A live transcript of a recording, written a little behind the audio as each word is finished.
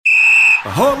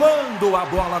Rolando a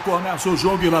bola, começa o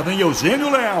jogo e lá vem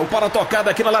Eugênio Leal para a tocada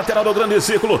aqui na lateral do grande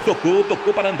círculo.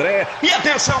 Tocou para André. E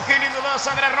atenção, que lindo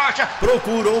lança, André Rocha.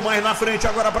 Procurou mais na frente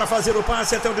agora para fazer o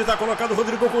passe até onde está colocado o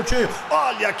Rodrigo Coutinho.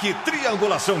 Olha que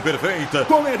triangulação perfeita.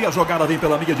 Com ele a jogada vem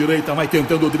pela minha direita, vai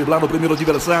tentando driblar no primeiro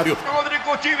adversário. O Rodrigo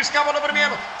Coutinho escava no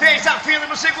primeiro, fez a fila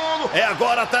no segundo. É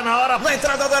agora, tá na hora. Na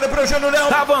entrada da área para o Eugênio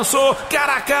Leal. Avançou,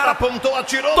 cara a cara, apontou,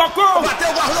 atirou. Tocou,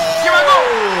 bateu, guardou. Que é gol!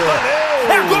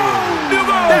 Valeu! É gol!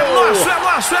 É nosso, é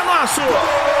nosso, é nosso!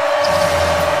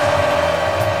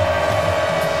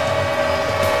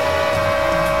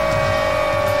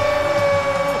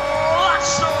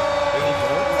 Nossa! Eu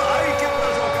dou like pra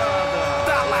jogada!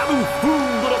 Tá lá no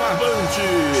fundo do barbante!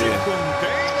 Se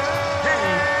contém, é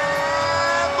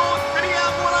do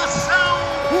triangulação!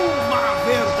 Uma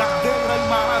verdadeira e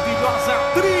maravilhosa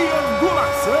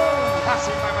triangulação!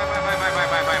 Assim, vai!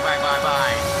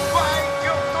 Vai que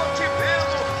eu tô te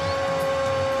vendo!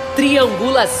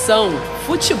 Triangulação,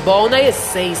 futebol na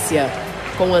essência.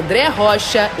 Com André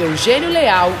Rocha, Eugênio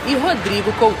Leal e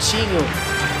Rodrigo Coutinho.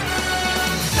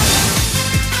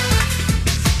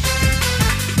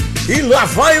 E lá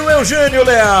vai o Eugênio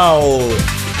Leal!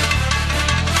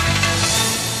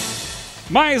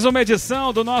 Mais uma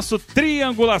edição do nosso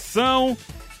Triangulação,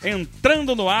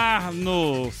 entrando no ar,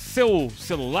 no seu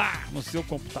celular, no seu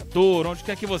computador, onde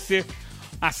quer que você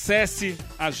acesse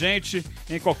a gente,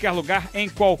 em qualquer lugar, em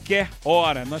qualquer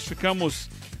hora. Nós ficamos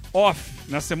off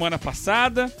na semana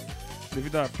passada,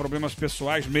 devido a problemas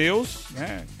pessoais meus,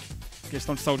 né?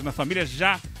 Questão de saúde na família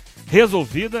já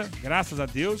resolvida, graças a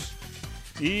Deus.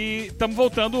 E estamos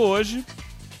voltando hoje,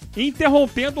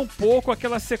 interrompendo um pouco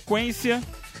aquela sequência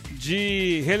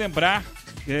de relembrar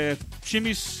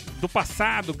times do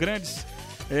passado, grandes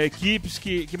equipes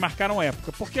que marcaram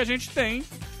época. Porque a gente tem,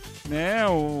 né,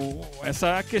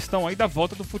 essa questão aí da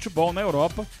volta do futebol na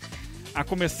Europa, a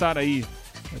começar aí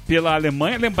pela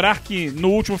Alemanha. Lembrar que no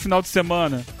último final de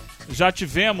semana já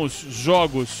tivemos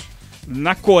jogos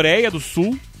na Coreia do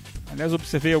Sul. Aliás,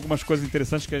 observei algumas coisas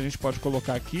interessantes que a gente pode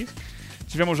colocar aqui.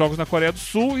 Tivemos jogos na Coreia do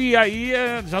Sul e aí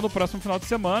já no próximo final de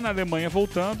semana a Alemanha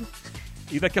voltando.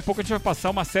 E daqui a pouco a gente vai passar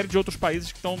uma série de outros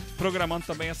países que estão programando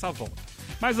também essa volta.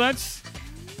 Mas antes,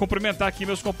 cumprimentar aqui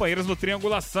meus companheiros no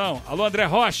Triangulação. Alô, André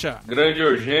Rocha. Grande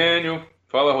Eugênio.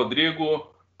 Fala, Rodrigo.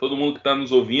 Todo mundo que está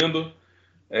nos ouvindo.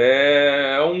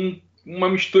 É uma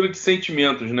mistura de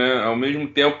sentimentos, né? Ao mesmo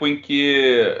tempo em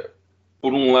que,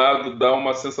 por um lado, dá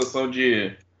uma sensação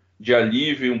de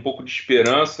alívio, um pouco de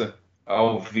esperança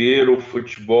ao ver o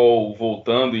futebol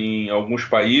voltando em alguns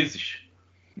países,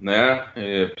 né?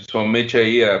 Principalmente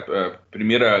aí a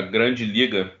primeira grande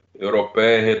liga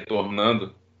europeia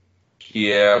retornando,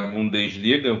 que é a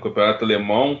Bundesliga, o campeonato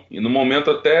alemão, e no momento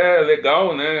até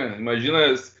legal, né? Imagina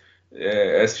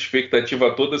essa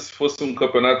expectativa toda se fosse um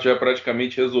campeonato já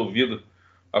praticamente resolvido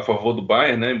a favor do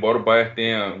Bayern, né? Embora o Bayern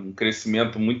tenha um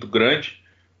crescimento muito grande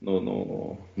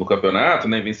no campeonato,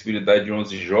 né? Invencibilidade de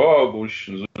 11 jogos,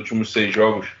 nos últimos 6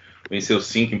 jogos venceu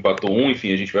 5, empatou 1,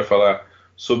 enfim, a gente vai falar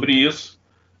sobre isso,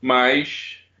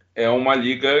 mas é uma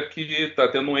liga que está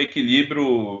tendo um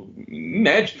equilíbrio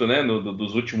inédito, né,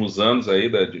 dos últimos anos aí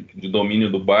de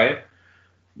domínio do Bayern,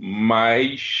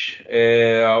 mas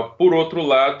por outro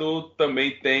lado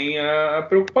também tem a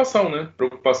preocupação, né,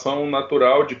 preocupação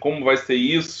natural de como vai ser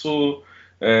isso,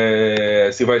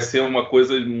 se vai ser uma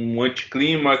coisa, um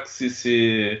anticlímax,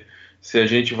 se a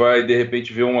gente vai de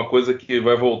repente ver uma coisa que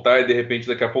vai voltar e de repente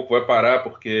daqui a pouco vai parar,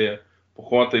 porque por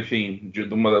conta, enfim, de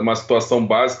uma situação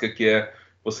básica que é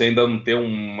você ainda não ter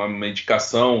uma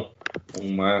medicação,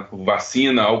 uma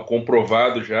vacina, algo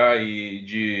comprovado já e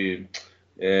de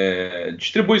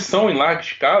distribuição em larga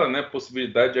escala, né,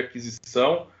 possibilidade de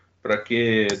aquisição para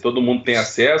que todo mundo tenha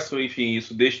acesso, enfim,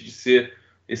 isso deixe de ser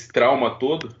esse trauma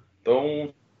todo.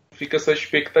 Então fica essa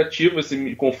expectativa,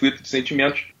 esse conflito de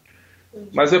sentimentos.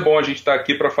 Mas é bom a gente estar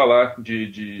aqui para falar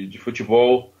de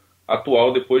futebol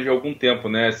atual depois de algum tempo,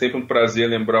 né? É sempre um prazer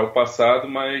lembrar o passado,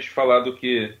 mas falar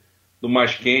do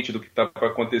mais quente, do que está para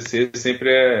acontecer,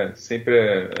 sempre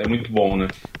é muito bom, né?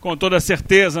 Com toda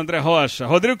certeza, André Rocha.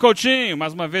 Rodrigo Coutinho,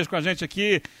 mais uma vez com a gente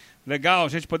aqui. Legal a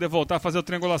gente poder voltar a fazer o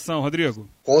Triangulação, Rodrigo.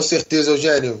 Com certeza,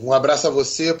 Eugênio. Um abraço a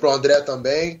você, pro André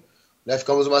também. Né?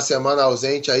 Ficamos uma semana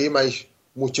ausente aí, mas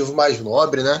motivo mais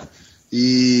nobre, né?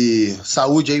 E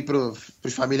saúde aí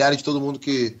pros familiares de todo mundo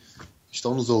que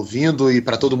estão nos ouvindo e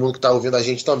para todo mundo que está ouvindo a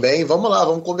gente também. Vamos lá,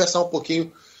 vamos conversar um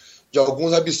pouquinho de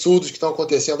alguns absurdos que estão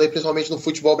acontecendo aí, principalmente no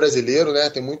futebol brasileiro,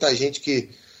 né? Tem muita gente que,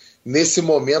 nesse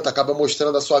momento, acaba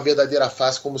mostrando a sua verdadeira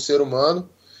face como ser humano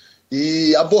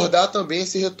e abordar também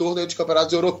esse retorno aí dos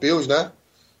campeonatos europeus, né?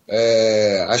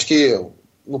 Acho que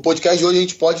no podcast de hoje a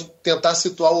gente pode tentar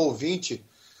situar o ouvinte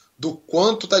do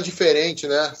quanto está diferente,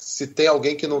 né? Se tem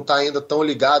alguém que não está ainda tão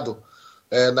ligado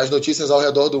nas notícias ao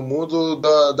redor do mundo,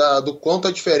 do quanto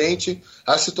é diferente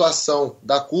a situação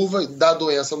da curva da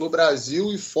doença no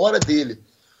Brasil e fora dele.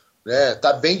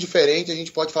 Tá bem diferente, a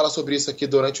gente pode falar sobre isso aqui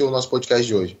durante o nosso podcast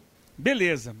de hoje.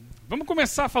 Beleza. Vamos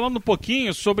começar falando um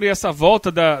pouquinho sobre essa volta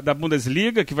da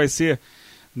Bundesliga, que vai ser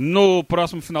no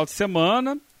próximo final de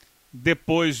semana,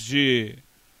 depois de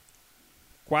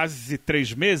quase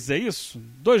 3 meses, é isso?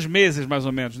 2 meses mais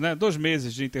ou menos, né? 2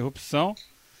 meses de interrupção.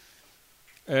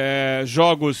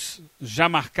 Jogos já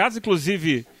marcados,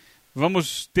 inclusive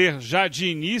vamos ter já de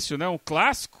início, né, um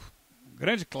clássico, um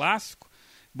grande clássico,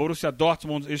 Borussia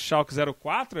Dortmund e Schalke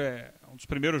 04, um dos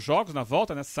primeiros jogos na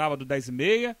volta, né, sábado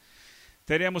 10h30.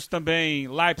 Teremos também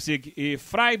Leipzig e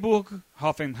Freiburg,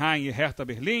 Hoffenheim e Hertha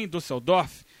Berlim,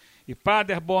 Düsseldorf e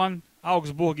Paderborn,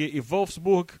 Augsburg e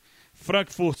Wolfsburg,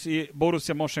 Frankfurt e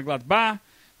Borussia Mönchengladbach,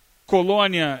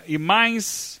 Colônia e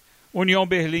Mainz, Union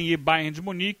Berlim e Bayern de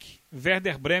Munique,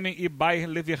 Werder Bremen e Bayer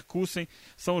Leverkusen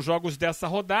são os jogos dessa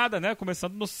rodada, né?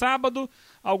 Começando no sábado,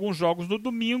 alguns jogos no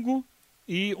domingo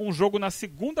e um jogo na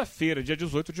segunda-feira, dia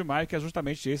 18 de maio, que é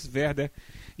justamente esse, Werder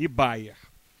e Bayer.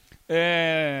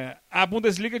 A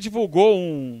Bundesliga divulgou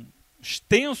um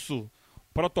extenso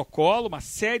protocolo, uma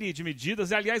série de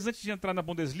medidas. E, aliás, antes de entrar na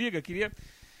Bundesliga, queria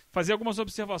fazer algumas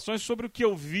observações sobre o que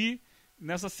eu vi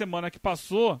nessa semana que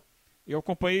passou. Eu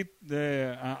acompanhei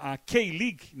a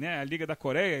K-League, né, a Liga da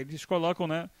Coreia. Eles colocam,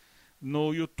 né,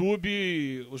 no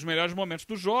YouTube os melhores momentos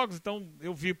dos jogos. Então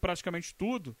eu vi praticamente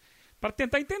tudo para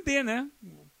tentar entender, né,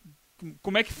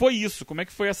 como é que foi isso, como é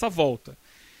que foi essa volta.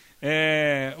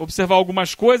 Observar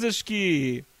algumas coisas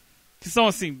que são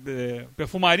assim,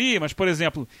 perfumaria, mas, por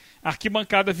exemplo, a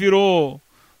arquibancada virou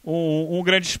um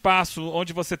grande espaço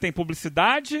onde você tem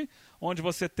publicidade, onde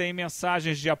você tem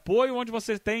mensagens de apoio, onde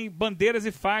você tem bandeiras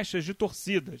e faixas de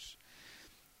torcidas.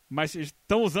 Mas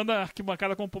estão usando a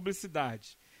arquibancada como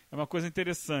publicidade. É uma coisa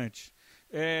interessante.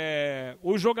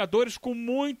 Os jogadores com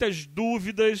muitas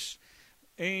dúvidas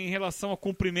em relação a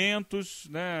cumprimentos,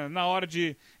 né, na hora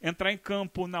de entrar em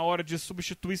campo, na hora de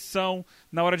substituição,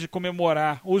 na hora de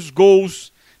comemorar os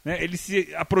gols. Né, eles se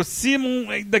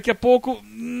aproximam e daqui a pouco,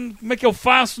 como é que eu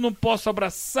faço? Não posso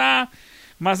abraçar.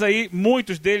 Mas aí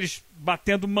muitos deles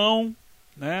batendo mão,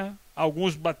 né?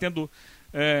 Alguns batendo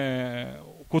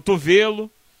o cotovelo,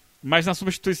 mas na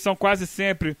substituição quase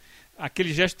sempre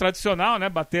aquele gesto tradicional, né?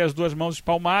 Bater as 2 mãos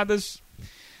espalmadas.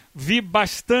 Vi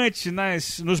bastante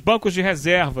nos bancos de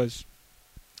reservas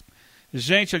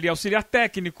gente ali, auxiliar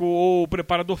técnico ou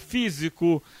preparador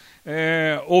físico,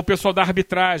 ou o pessoal da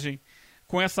arbitragem,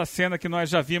 com essa cena que nós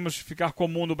já vimos ficar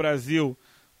comum no Brasil,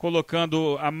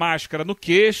 colocando a máscara no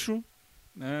queixo.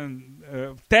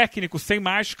 Técnico sem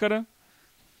máscara.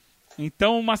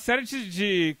 Então uma série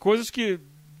de coisas que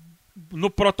no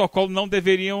protocolo não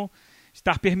deveriam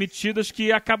estar permitidas,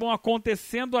 que acabam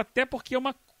acontecendo até porque é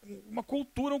uma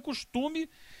cultura, um costume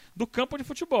do campo de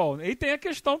futebol. E tem a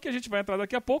questão que a gente vai entrar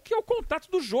daqui a pouco, que é o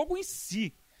contato do jogo em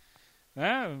si,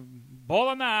 né?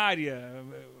 Bola na área,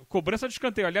 cobrança de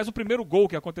escanteio. Aliás, o primeiro gol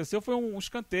que aconteceu foi um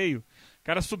escanteio. O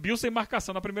cara subiu sem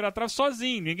marcação na primeira trave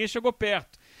sozinho, ninguém chegou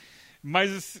perto.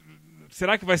 Mas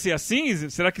será que vai ser assim?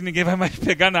 Será que ninguém vai mais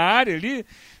pegar na área ali?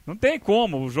 Não tem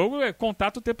como. O jogo é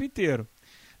contato o tempo inteiro.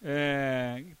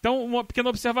 Então, uma pequena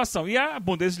observação. E a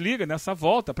Bundesliga, nessa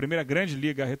volta, a primeira grande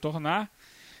liga a retornar,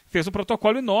 fez um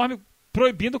protocolo enorme,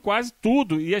 proibindo quase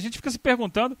tudo. E a gente fica se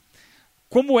perguntando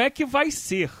como é que vai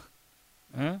ser.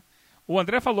 Né? O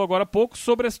André falou agora há pouco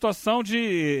sobre a situação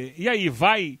de... E aí,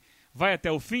 vai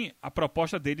até o fim? A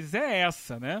proposta deles é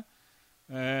essa, né?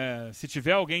 Se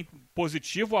tiver alguém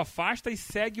positivo, afasta e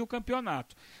segue o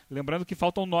campeonato. Lembrando que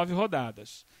faltam 9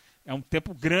 rodadas. É um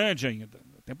tempo grande ainda.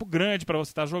 Um tempo grande para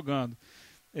você estar jogando.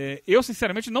 Eu,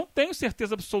 sinceramente, não tenho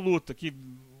certeza absoluta que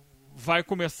vai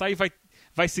começar e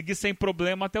vai seguir sem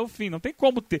problema até o fim. Não tem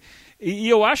como ter. E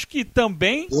eu acho que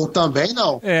também... Eu também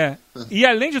não. E,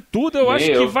 além de tudo, eu acho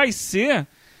que vai ser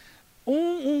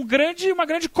uma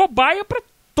grande cobaia para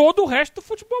todo o resto do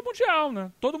futebol mundial, né?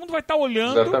 Todo mundo vai estar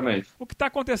olhando o que está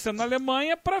acontecendo na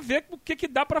Alemanha para ver o que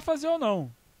dá para fazer ou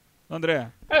não. André?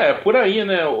 Por aí,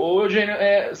 né? Hoje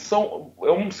é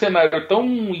um cenário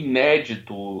tão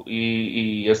inédito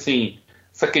e assim,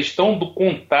 essa questão do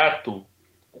contato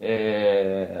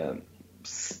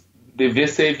dever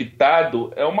ser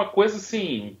evitado é uma coisa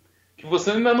assim que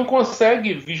você ainda não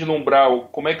consegue vislumbrar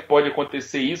como é que pode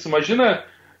acontecer isso. Imagina,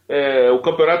 o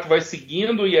campeonato vai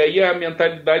seguindo e aí a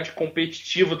mentalidade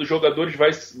competitiva dos jogadores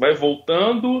vai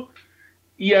voltando,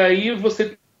 e aí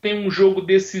você tem um jogo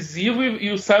decisivo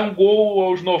e sai um gol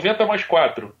aos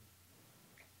 90+4,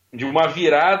 de uma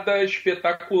virada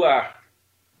espetacular,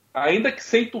 ainda que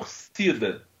sem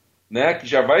torcida, né? Que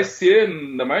já vai ser,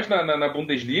 ainda mais na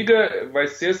Bundesliga, vai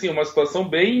ser assim, uma situação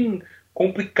bem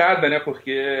complicada, né?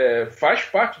 Porque faz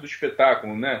parte do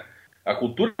espetáculo, né? A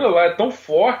cultura lá é tão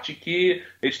forte que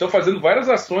eles estão fazendo várias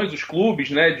ações, os clubes,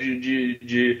 né?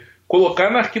 De colocar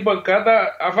na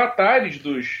arquibancada avatares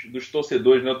dos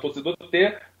torcedores, né? O torcedor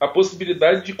ter a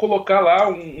possibilidade de colocar lá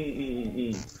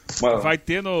Vai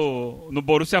ter no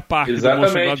Borussia Park, exatamente,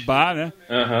 do Mönchengladbach, né?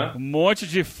 Uhum. Um monte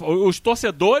de... Os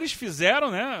torcedores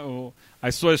fizeram, né?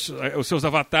 Os seus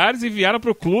avatares, enviaram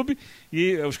para o clube,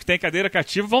 e os que têm cadeira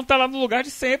cativa vão estar lá no lugar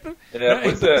de sempre, né,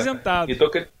 representados.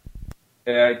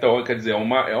 Então, quer dizer, é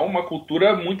uma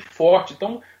cultura muito forte.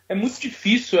 Então, é muito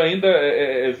difícil ainda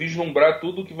vislumbrar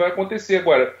tudo o que vai acontecer.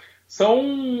 Agora,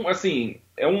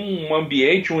 é um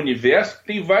ambiente, um universo que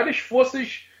tem várias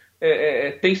forças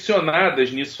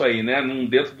tensionadas nisso aí, né?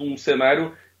 Dentro de um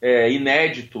cenário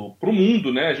inédito para o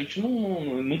mundo, né? A gente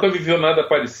nunca viveu nada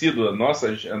parecido, a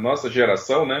nossa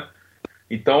geração, né?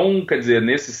 Então, quer dizer,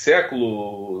 nesse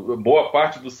século, boa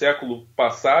parte do século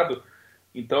passado,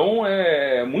 então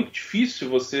é muito difícil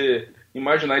você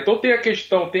imaginar. Então tem a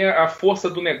questão, tem a força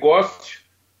do negócio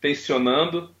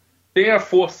tensionando, tem a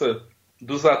força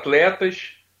dos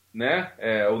atletas, né?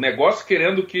 O negócio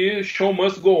querendo que show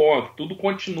must go on, que tudo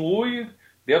continue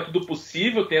dentro do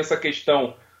possível. Tem essa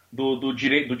questão do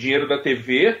dinheiro da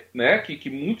TV, né? Que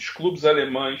muitos clubes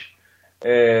alemães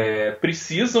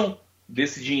precisam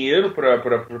desse dinheiro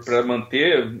para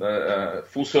manter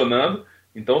funcionando.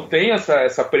 Então tem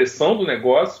essa pressão do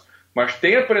negócio, mas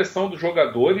tem a pressão dos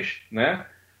jogadores, né?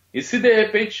 E se de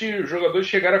repente os jogadores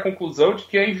chegarem à conclusão de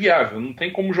que é inviável, não tem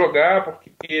como jogar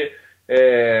porque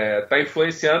está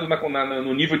influenciando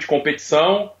no nível de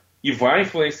competição, e vai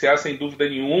influenciar sem dúvida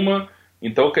nenhuma.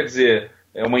 Então, quer dizer,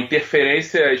 é uma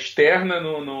interferência externa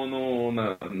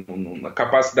na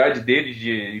capacidade deles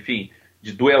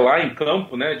de duelar em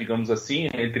campo, né, digamos assim,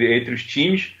 entre os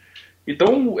times.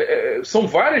 Então, são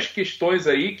várias questões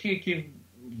aí que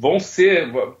vão ser,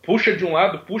 puxa de um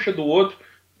lado, puxa do outro,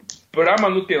 para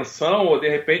manutenção, ou de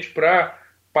repente para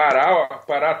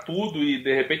parar tudo e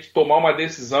de repente tomar uma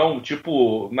decisão,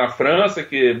 tipo na França,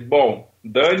 que, bom,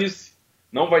 dane-se,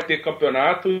 não vai ter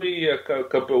campeonato, e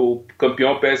o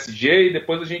campeão PSG, e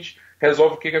depois a gente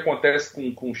resolve o que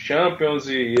acontece com os Champions,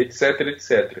 e etc,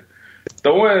 etc.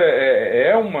 Então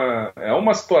é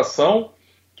uma situação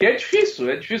que é difícil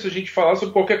a gente falar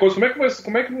sobre qualquer coisa.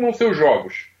 Como é que vão ser os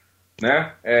jogos,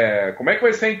 né? Como é que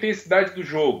vai ser a intensidade do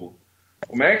jogo?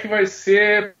 Como é que vai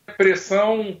ser a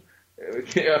pressão?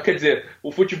 Quer dizer,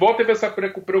 o futebol teve essa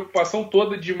preocupação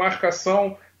toda de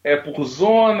marcação por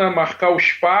zona, marcar o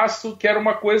espaço, que era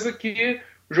uma coisa que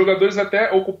os jogadores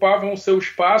até ocupavam o seu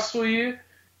espaço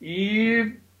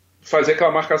e fazer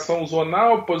aquela marcação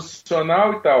zonal,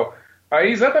 posicional e tal.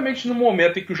 Aí, exatamente no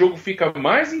momento em que o jogo fica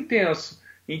mais intenso,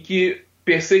 em que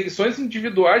perseguições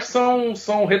individuais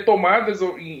são retomadas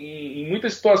em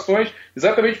muitas situações,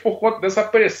 exatamente por conta dessa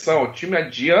pressão. O time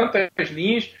adianta as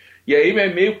linhas, e aí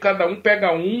meio cada um pega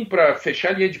para fechar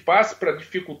a linha de passe, para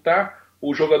dificultar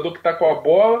o jogador que está com a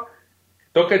bola.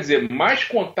 Então, quer dizer, mais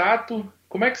contato.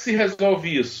 Como é que se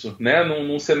resolve isso, né?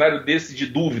 Num cenário desse de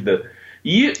dúvida?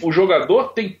 E o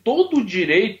jogador tem todo o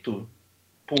direito,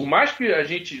 por mais que a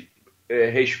gente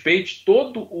respeite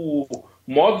todo o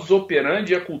modus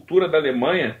operandi e a cultura da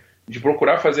Alemanha, de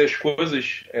procurar fazer as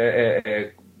coisas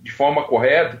de forma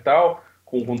correta e tal,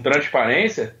 com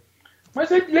transparência,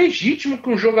 mas é legítimo que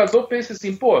um jogador pense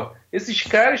assim, esses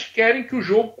caras querem que o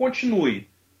jogo continue,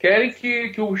 querem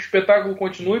que o espetáculo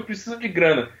continue, precisa de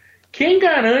grana. Quem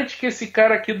garante que esse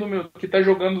cara aqui que está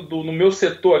jogando no meu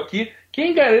setor aqui,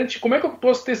 quem garante, como é que eu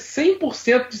posso ter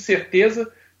 100% de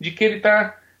certeza de que ele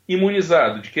está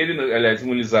imunizado,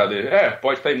 imunizado,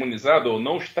 pode estar imunizado ou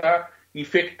não está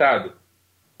infectado.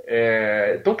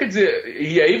 Então, quer dizer,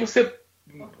 e aí você,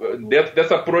 dentro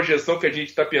dessa projeção que a gente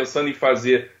está pensando em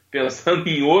fazer, pensando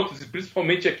em outros, e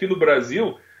principalmente aqui no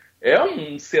Brasil, é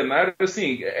um cenário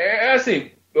assim,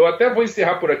 eu até vou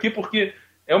encerrar por aqui, porque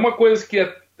é uma coisa que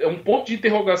é um ponto de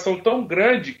interrogação tão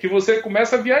grande que você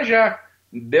começa a viajar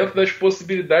dentro das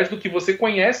possibilidades do que você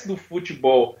conhece do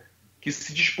futebol que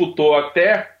se disputou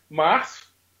até março,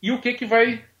 e o que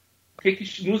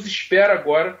nos espera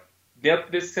agora dentro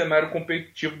desse cenário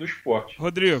competitivo do esporte.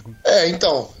 Rodrigo.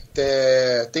 Então,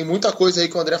 tem muita coisa aí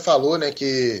que o André falou, né,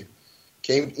 que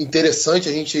é interessante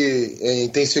a gente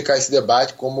intensificar esse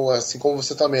debate, assim como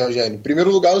você também, Eugênio. Em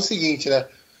primeiro lugar, é o seguinte, né,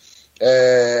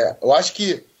 eu acho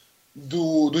que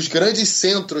dos grandes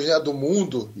centros, né, do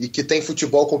mundo e que tem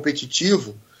futebol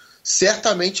competitivo,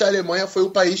 certamente a Alemanha foi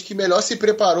o país que melhor se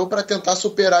preparou para tentar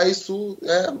superar isso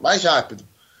mais rápido.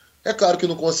 É claro que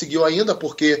não conseguiu ainda,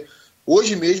 porque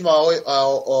hoje mesmo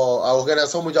a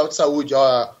Organização Mundial de Saúde,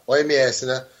 a OMS,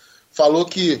 né, falou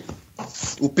que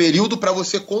o período para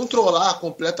você controlar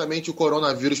completamente o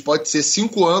coronavírus pode ser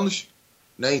 5 anos,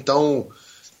 né? Então,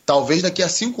 talvez daqui a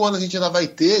 5 anos a gente ainda vai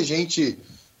ter gente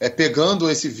pegando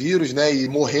esse vírus, né, e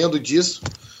morrendo disso,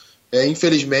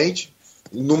 infelizmente,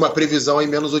 numa previsão aí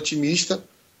menos otimista.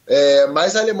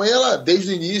 Mas a Alemanha, ela,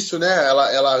 desde o início, né,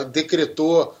 ela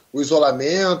decretou o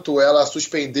isolamento, ela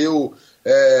suspendeu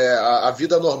a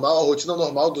vida normal, a rotina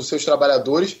normal dos seus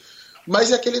trabalhadores.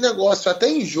 Mas é aquele negócio, até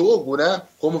em jogo, né,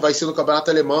 como vai ser no Campeonato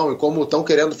Alemão e como estão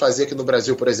querendo fazer aqui no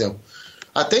Brasil, por exemplo.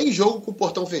 Até em jogo com o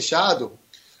portão fechado,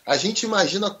 a gente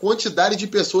imagina a quantidade de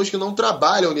pessoas que não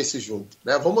trabalham nesse jogo,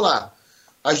 né? Vamos lá.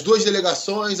 As 2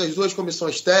 delegações, as 2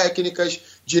 comissões técnicas,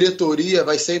 diretoria,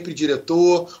 vai sempre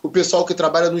diretor, o pessoal que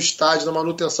trabalha no estádio, na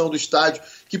manutenção do estádio,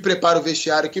 que prepara o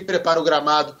vestiário, que prepara o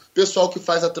gramado, pessoal que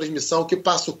faz a transmissão, que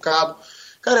passa o cabo.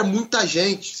 Cara, é muita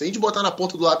gente. Se a gente botar na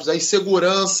ponta do lápis aí,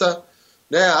 segurança,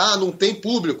 né? Não tem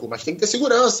público, mas tem que ter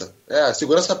segurança. A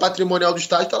segurança patrimonial do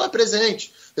estádio está lá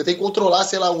presente. Você tem que controlar,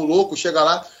 sei lá, um louco, chega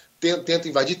lá, tenta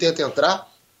invadir, tenta entrar.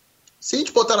 Se a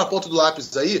gente botar na ponta do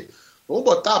lápis aí, vamos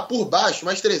botar por baixo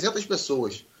mais 300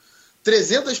 pessoas.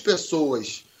 300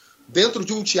 pessoas dentro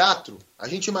de um teatro. A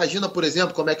gente imagina, por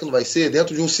exemplo, como é que não vai ser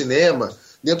dentro de um cinema,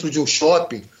 dentro de um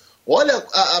shopping. Olha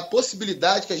a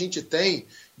possibilidade que a gente tem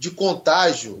de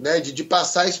contágio, né, de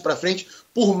passar isso para frente,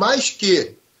 por mais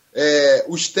que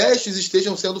os testes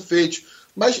estejam sendo feitos.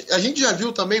 Mas a gente já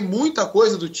viu também muita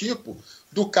coisa do tipo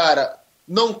do cara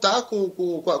não tá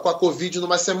com a Covid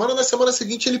numa semana, na semana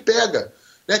seguinte ele pega.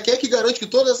 Né? Quem é que garante que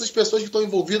todas essas pessoas que estão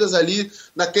envolvidas ali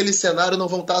naquele cenário não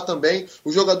vão estar também?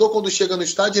 O jogador, quando chega no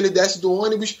estádio, ele desce do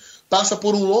ônibus, passa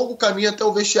por um longo caminho até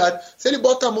o vestiário. Se ele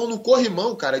bota a mão no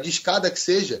corrimão, cara, de escada que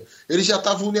seja, ele já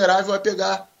está vulnerável a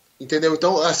pegar. Entendeu?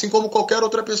 Então, assim como qualquer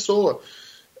outra pessoa.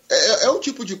 É um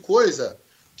tipo de coisa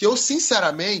que eu,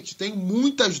 sinceramente, tenho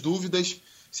muitas dúvidas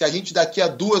se a gente daqui a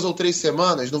 2 ou 3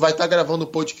 semanas não vai estar gravando um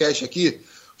podcast aqui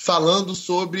falando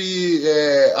sobre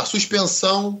a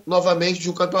suspensão novamente de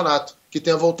um campeonato que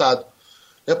tenha voltado.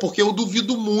 Porque eu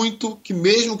duvido muito que,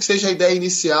 mesmo que seja a ideia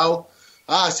inicial,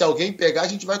 se alguém pegar, a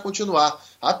gente vai continuar.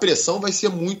 A pressão vai ser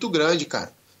muito grande,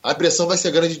 cara. A pressão vai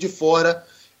ser grande de fora,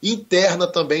 interna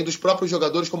também, dos próprios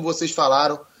jogadores, como vocês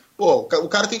falaram. Pô, o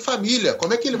cara tem família.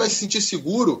 Como é que ele vai se sentir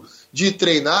seguro de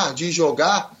treinar, de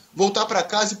jogar, voltar para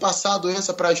casa e passar a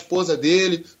doença para a esposa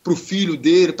dele, para o filho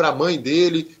dele, para a mãe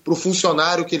dele, para o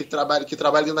funcionário que trabalha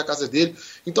dentro da casa dele?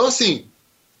 Então, assim,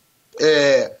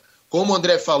 como o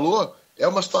André falou, é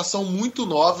uma situação muito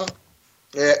nova,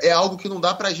 é algo que não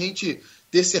dá para a gente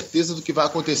ter certeza do que vai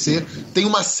acontecer. Tem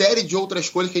uma série de outras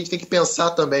coisas que a gente tem que pensar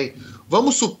também.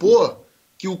 Vamos supor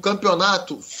que o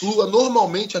campeonato flua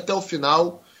normalmente até o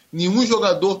final, nenhum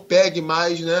jogador pegue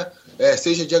mais, né,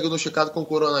 seja diagnosticado com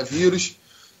coronavírus,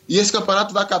 e esse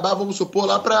campeonato vai acabar, vamos supor,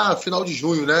 lá para final de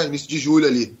junho, né, início de julho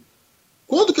ali.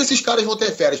 Quando que esses caras vão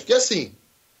ter férias? Porque assim,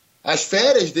 as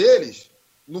férias deles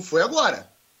não foi agora.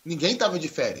 Ninguém estava de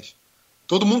férias.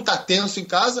 Todo mundo está tenso em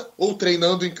casa ou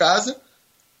treinando em casa,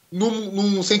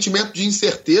 num sentimento de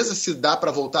incerteza se dá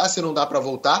para voltar, se não dá para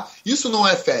voltar. Isso não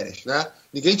é férias, né?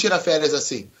 Ninguém tira férias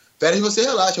assim. Férias você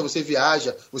relaxa, você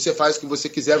viaja, você faz o que você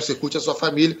quiser, você curte a sua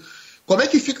família. Como é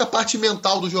que fica a parte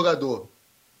mental do jogador?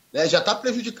 Já está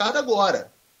prejudicado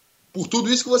agora. Por tudo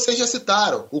isso que vocês já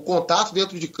citaram. O contato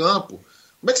dentro de campo.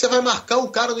 Como é que você vai marcar um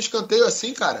cara no escanteio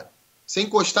assim, cara? Sem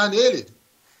encostar nele?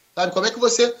 Sabe? Como é que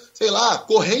você, sei lá,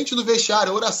 corrente no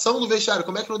vestiário, oração no vestiário,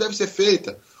 como é que não deve ser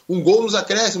feita? Um gol nos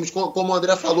acréscimos, como o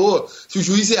André falou. Se o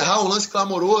juiz errar um lance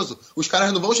clamoroso, os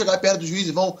caras não vão chegar perto do juiz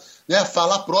e vão, né,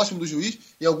 falar próximo do juiz.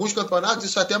 Em alguns campeonatos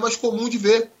isso é até mais comum de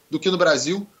ver do que no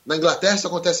Brasil. Na Inglaterra isso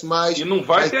acontece mais. E não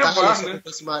vai ter VAR, isso né?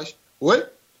 Acontece mais. Oi?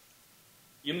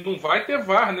 E não vai ter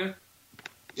VAR, né?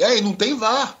 E não tem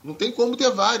VAR. Não tem como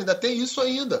ter VAR. Ainda tem isso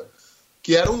ainda.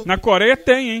 Que era um... Na Coreia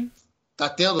tem, hein? Tá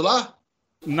tendo lá?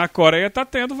 Na Coreia tá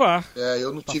tendo VAR.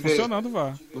 Eu não tá tive... funcionando o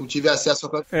VAR. Não tive acesso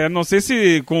a... não sei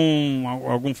se com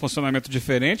algum funcionamento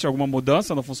diferente, alguma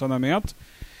mudança no funcionamento,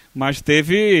 mas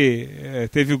teve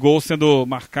gol sendo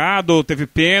marcado, teve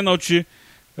pênalti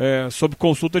sob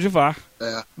consulta de VAR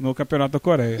no Campeonato da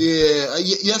Coreia.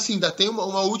 E assim, ainda tem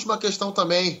uma última questão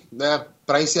também, né,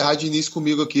 para encerrar de início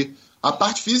comigo aqui. A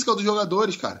parte física dos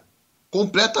jogadores, cara,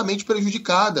 completamente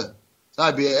prejudicada.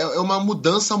 sabe? É uma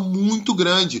mudança muito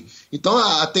grande. Então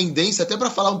a tendência, até para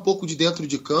falar um pouco de dentro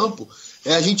de campo,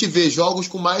 é a gente ver jogos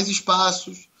com mais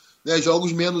espaços, né?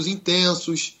 Jogos menos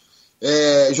intensos,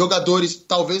 jogadores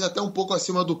talvez até um pouco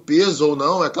acima do peso ou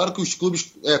não. É claro que os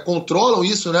clubes controlam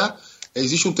isso, né?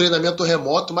 Existe um treinamento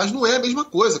remoto, mas não é a mesma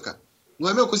coisa, cara. Não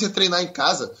é a mesma coisa você treinar em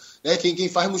casa, né? Quem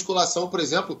faz musculação, por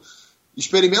exemplo,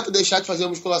 experimenta deixar de fazer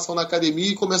musculação na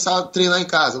academia e começar a treinar em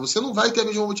casa. Você não vai ter a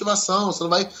mesma motivação, você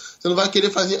não vai querer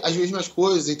fazer as mesmas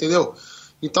coisas, entendeu?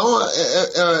 Então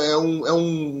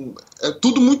é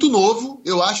tudo muito novo.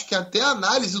 Eu acho que até a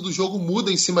análise do jogo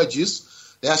muda em cima disso.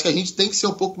 Acho que a gente tem que ser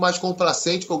um pouco mais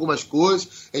complacente com algumas coisas.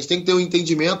 A gente tem que ter um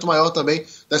entendimento maior também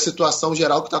da situação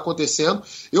geral que está acontecendo.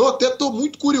 Eu até estou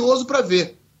muito curioso para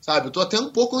ver, sabe? Estou até um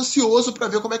pouco ansioso para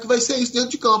ver como é que vai ser isso dentro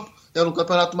de campo. No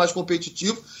campeonato mais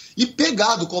competitivo e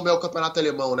pegado como é o campeonato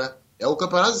alemão, né? É o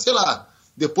campeonato, sei lá,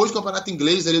 depois do campeonato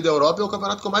inglês ali da Europa, é o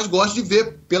campeonato que eu mais gosto de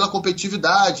ver pela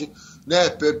competitividade, né?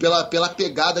 Pela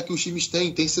pegada que os times têm,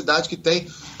 intensidade que tem.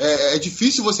 É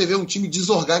difícil você ver um time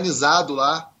desorganizado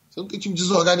lá. Você não tem time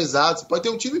desorganizado. Você pode ter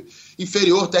um time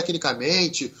inferior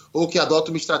tecnicamente ou que adota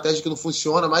uma estratégia que não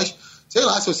funciona, mas, sei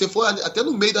lá, se você for até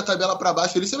no meio da tabela para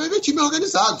baixo ali, você vai ver time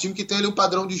organizado, time que tem ali um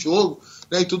padrão de jogo,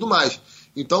 né, e tudo mais.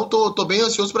 Então, tô bem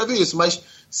ansioso para ver isso. Mas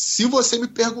se você me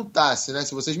perguntasse, né,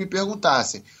 se vocês me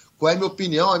perguntassem qual é a minha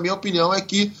opinião, a minha opinião é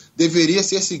que deveria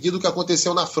ser seguido o que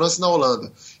aconteceu na França e na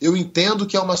Holanda. Eu entendo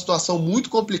que é uma situação muito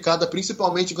complicada,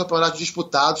 principalmente em campeonatos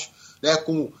disputados, né,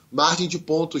 com margem de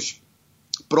pontos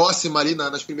próxima ali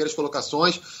nas primeiras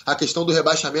colocações. A questão do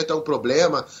rebaixamento é um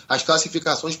problema, as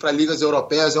classificações para ligas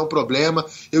europeias é um problema.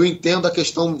 Eu entendo a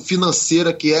questão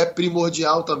financeira, que é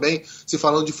primordial também, se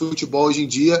falando de futebol hoje em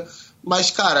dia.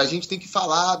 Mas, cara, a gente tem que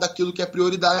falar daquilo que é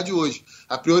prioridade hoje.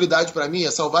 A prioridade para mim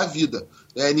é salvar a vida.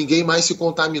 Ninguém mais se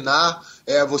contaminar,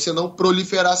 você não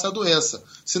proliferar essa doença.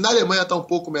 Se na Alemanha está um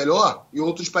pouco melhor, em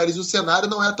outros países o cenário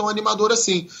não é tão animador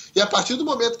assim. E a partir do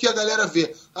momento que a galera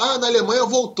vê, na Alemanha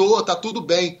voltou, tá tudo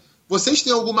bem. Vocês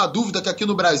têm alguma dúvida que aqui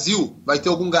no Brasil vai ter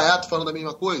algum gaiato falando a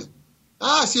mesma coisa?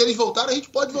 Se eles voltarem, a gente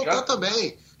pode voltar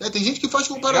também. Tem gente que faz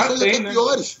comparações até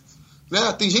piores.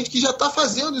 Tem gente que já está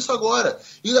fazendo isso agora.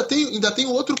 Ainda tem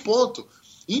outro ponto.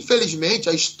 Infelizmente,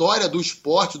 a história do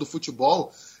esporte, do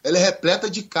futebol, ela é repleta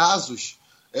de casos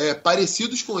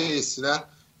parecidos com esse, né?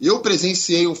 Eu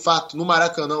presenciei um fato no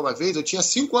Maracanã uma vez, eu tinha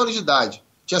 5 anos de idade,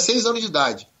 tinha 6 anos de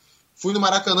idade. Fui no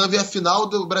Maracanã ver a final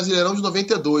do Brasileirão de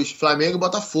 92, Flamengo e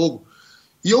Botafogo.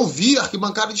 E eu vi a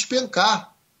arquibancada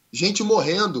despencar, gente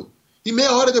morrendo. E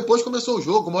meia hora depois começou o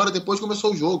jogo, 1 hora depois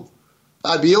começou o jogo.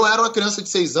 Sabe? Eu era uma criança de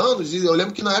 6 anos e eu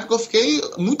lembro que na época eu fiquei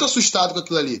muito assustado com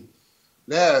aquilo ali.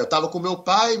 Eu tava com meu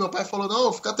pai falou,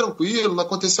 não, fica tranquilo, não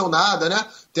aconteceu nada, né?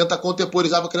 Tenta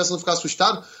contemporizar para a criança não ficar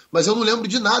assustada, mas eu não lembro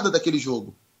de nada daquele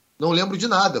jogo. Não lembro de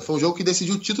nada. Foi um jogo que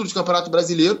decidiu o título de Campeonato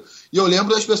Brasileiro e eu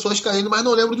lembro das pessoas caindo, mas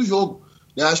não lembro do jogo.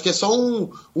 Acho que é só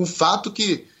um fato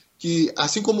que,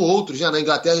 assim como outros, na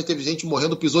Inglaterra já teve gente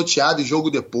morrendo pisoteada e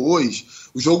jogo depois,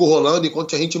 o jogo rolando enquanto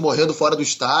tinha gente morrendo fora do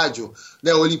estádio,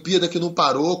 a Olimpíada que não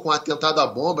parou com o atentado à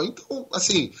bomba. Então,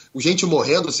 assim, gente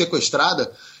morrendo,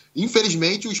 sequestrada.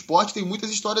 Infelizmente, o esporte tem muitas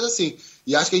histórias assim.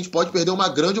 E acho que a gente pode perder uma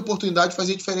grande oportunidade de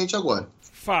fazer diferente agora.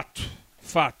 Fato.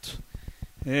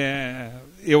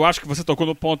 Eu acho que você tocou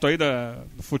no ponto aí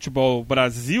do futebol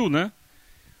Brasil, né?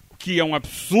 O que é um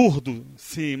absurdo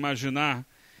se imaginar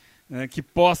que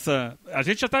possa... A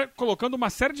gente já está colocando uma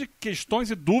série de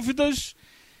questões e dúvidas,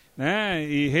 né,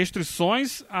 e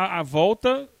restrições à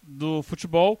volta do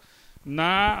futebol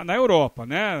na Europa,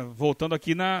 né? Voltando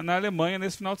aqui na Alemanha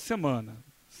nesse final de semana.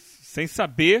 Sem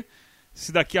saber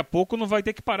se daqui a pouco não vai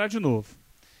ter que parar de novo.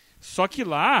 Só que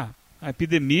lá, a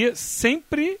epidemia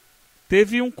sempre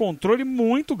teve um controle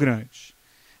muito grande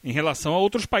em relação a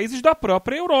outros países da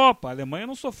própria Europa. A Alemanha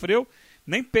não sofreu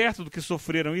nem perto do que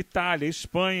sofreram Itália,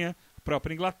 Espanha, a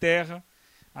própria Inglaterra.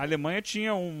 A Alemanha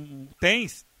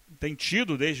tem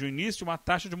tido desde o início uma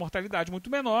taxa de mortalidade muito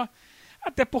menor,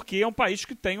 até porque é um país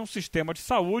que tem um sistema de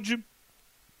saúde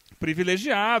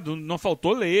privilegiado, não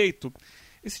faltou leito,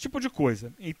 esse tipo de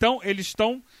coisa. Então, eles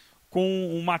estão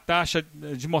com uma taxa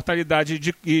de mortalidade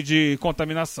e de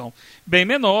contaminação bem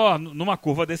menor, numa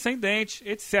curva descendente,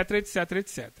 etc, etc,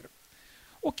 etc.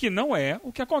 O que não é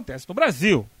o que acontece no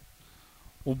Brasil.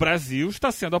 O Brasil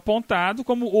está sendo apontado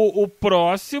como o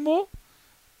próximo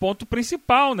ponto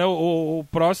principal, né? O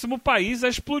próximo país a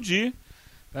explodir.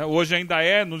 Hoje ainda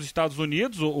é nos Estados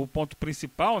Unidos o ponto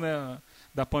principal, né,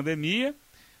 da pandemia,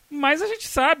 mas a gente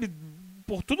sabe,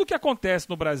 por tudo que acontece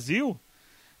no Brasil,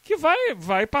 que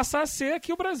vai passar a ser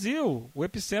aqui o Brasil, o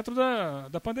epicentro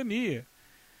da pandemia,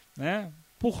 né?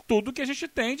 Por tudo que a gente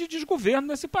tem de desgoverno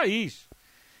nesse país.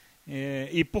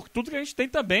 E por tudo que a gente tem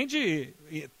também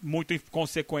muito em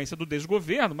consequência do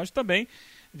desgoverno, mas também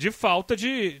de falta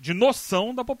de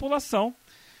noção da população,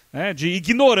 né, de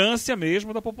ignorância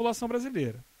mesmo da população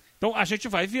brasileira. Então a gente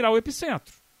vai virar o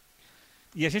epicentro.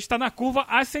 E a gente está na curva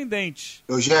ascendente.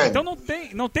 Eugênio. Então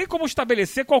não tem como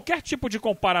estabelecer qualquer tipo de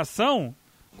comparação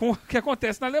com o que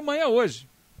acontece na Alemanha hoje,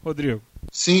 Rodrigo.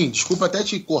 Sim, desculpa até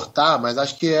te cortar, mas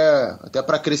acho que é até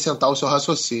para acrescentar o seu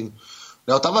raciocínio.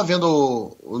 Eu estava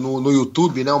vendo no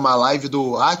YouTube, né, uma live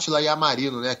do Átila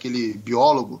Yamarino, né, aquele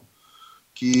biólogo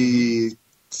que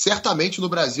certamente no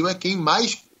Brasil é quem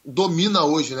mais domina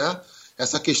hoje, né,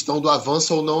 essa questão do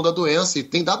avanço ou não da doença, e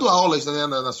tem dado aulas, né,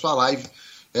 na sua live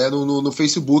no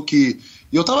Facebook.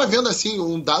 E eu estava vendo assim,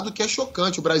 um dado que é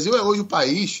chocante. O Brasil é hoje o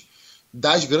país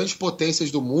das grandes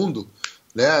potências do mundo,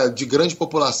 né, de grande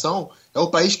população, é o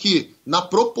país que, na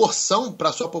proporção para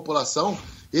a sua população,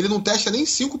 ele não testa nem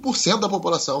 5% da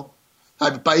população.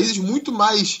 Sabe? Países muito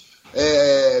mais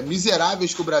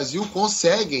miseráveis que o Brasil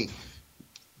conseguem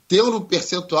ter um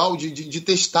percentual de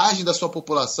testagem da sua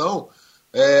população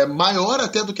maior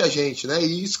até do que a gente, né?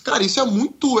 E isso, cara, isso é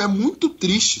muito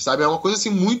triste, sabe? É uma coisa assim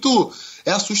muito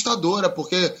assustadora,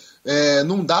 porque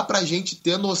não dá pra gente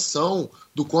ter noção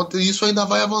do quanto isso ainda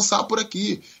vai avançar por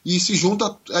aqui. E se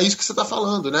junta a isso que você está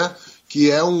falando, né? Que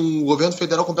é um governo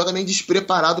federal completamente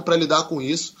despreparado para lidar com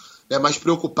isso, né? Mais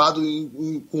preocupado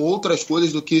com outras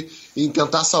coisas do que em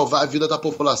tentar salvar a vida da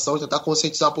população, tentar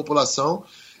conscientizar a população.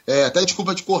 Até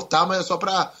desculpa te cortar, mas é só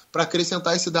para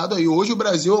acrescentar esse dado aí. Hoje o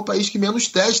Brasil é o país que menos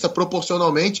testa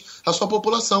proporcionalmente a sua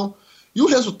população. E o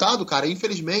resultado, cara,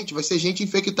 infelizmente, vai ser gente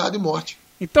infectada e morte.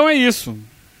 Então é isso.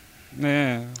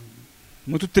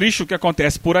 Muito triste o que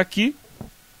acontece por aqui.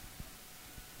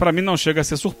 Para mim não chega a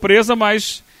ser surpresa,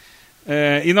 mas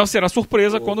e não será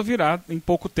surpresa quando virar em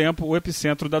pouco tempo o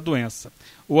epicentro da doença.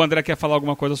 O André quer falar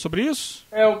alguma coisa sobre isso?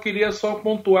 Eu queria só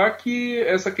pontuar que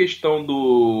essa questão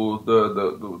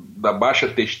da baixa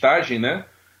testagem, né,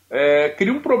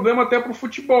 cria um problema até para o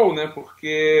futebol, né,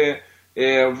 porque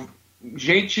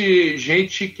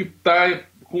gente que está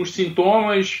com os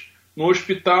sintomas no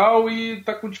hospital e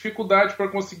está com dificuldade para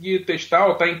conseguir testar,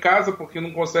 ou está em casa porque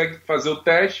não consegue fazer o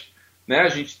teste, né?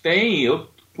 Eu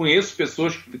conheço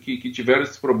pessoas que tiveram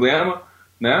esse problema,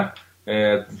 né?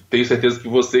 Tenho certeza que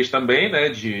vocês também, né?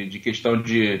 De questão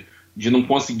de não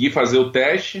conseguir fazer o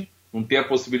teste, não ter a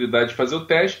possibilidade de fazer o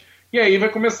teste, e aí vai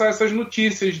começar essas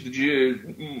notícias de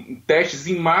testes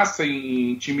em massa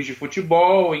em times de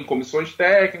futebol, em comissões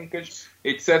técnicas,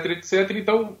 etc, etc.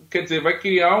 Então, quer dizer, vai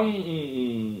criar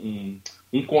um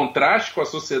contraste com a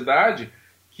sociedade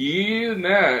que,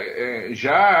 né,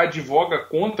 já advoga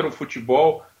contra o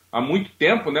futebol há muito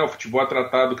tempo, né? O futebol é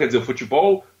tratado, quer dizer, o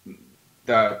futebol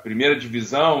da primeira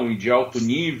divisão e de alto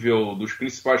nível, dos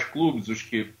principais clubes, os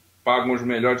que pagam os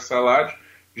melhores salários,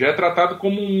 já é tratado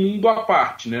como um mundo à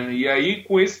parte, né? E aí,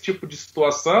 com esse tipo de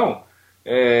situação,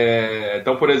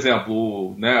 então, por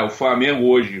exemplo, o Flamengo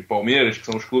hoje, o Palmeiras, que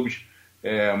são os clubes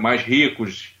mais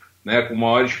ricos, né, com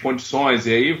maiores condições,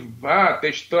 e aí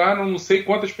testaram não sei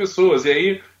quantas pessoas, e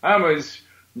aí, mas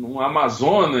no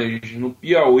Amazonas, no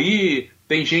Piauí,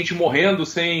 tem gente morrendo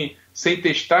sem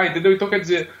testar, entendeu? Então, quer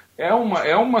dizer, é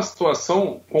uma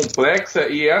situação complexa,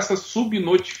 e essa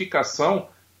subnotificação,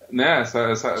 né,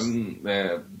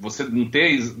 você não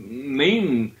ter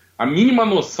nem a mínima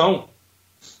noção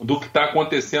do que está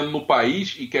acontecendo no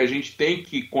país, e que a gente tem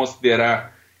que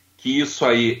considerar que isso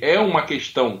aí é uma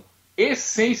questão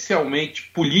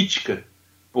essencialmente política,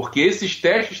 porque esses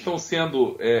testes estão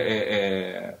sendo,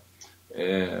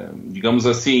 digamos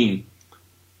assim,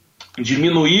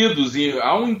 diminuídos, e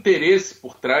há um interesse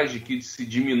por trás de que se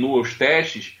diminua os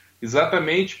testes,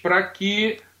 exatamente para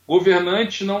que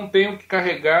governantes não tenham que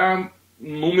carregar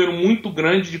um número muito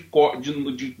grande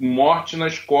de morte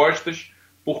nas costas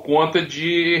por conta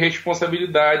de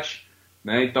responsabilidade,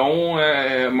 né? Então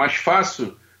é mais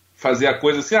fácil fazer a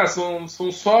coisa assim,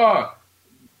 são só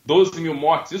 12 mil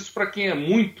mortes. Isso para quem é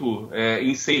muito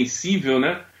insensível,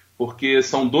 né? Porque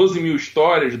são 12 mil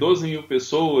histórias, 12 mil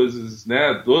pessoas,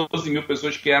 né? 12 mil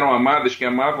pessoas que eram amadas, que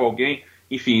amavam alguém.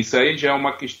 Enfim, isso aí já é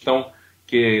uma questão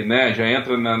que, né, já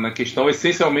entra na questão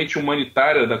essencialmente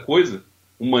humanitária da coisa,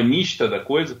 humanista da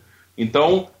coisa.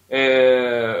 Então,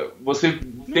 você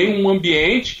tem um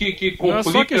ambiente que complica... Não é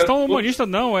só questão humanista,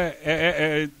 não.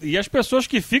 E as pessoas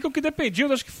que ficam que dependiam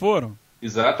das que foram.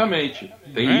 Exatamente.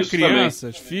 Tem isso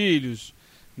crianças, também. filhos,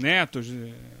 netos.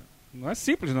 Não é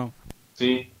simples, não.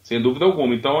 Sim, sem dúvida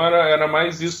alguma. Então, era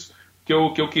mais isso que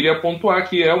eu queria pontuar,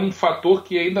 que é um fator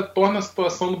que ainda torna a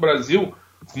situação no Brasil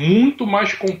muito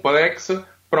mais complexa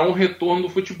para um retorno do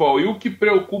futebol. E o que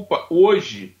preocupa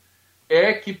hoje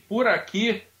é que por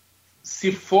aqui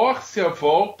se force a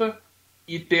volta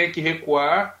e tenha que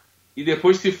recuar, e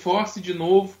depois se force de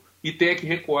novo e tenha que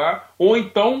recuar, ou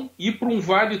então ir para um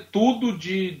vale tudo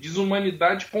de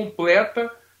desumanidade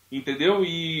completa, entendeu?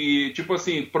 E, tipo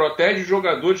assim, protege os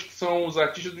jogadores que são os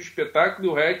artistas do espetáculo, e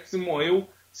o resto,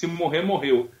 se morrer,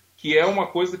 morreu. Que é uma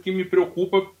coisa que me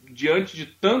preocupa diante de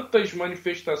tantas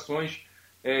manifestações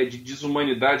de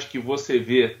desumanidade que você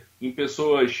vê em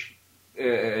pessoas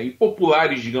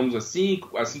impopulares, digamos assim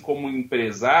como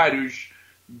empresários,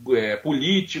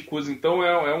 políticos. Então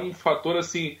é um fator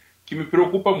assim que me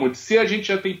preocupa muito. Se a gente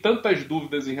já tem tantas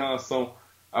dúvidas em relação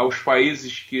aos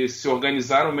países que se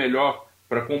organizaram melhor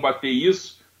para combater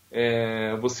isso,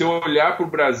 você olhar para o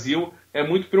Brasil é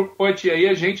muito preocupante. E aí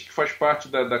a gente que faz parte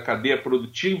da cadeia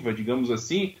produtiva, digamos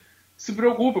assim, se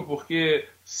preocupa, porque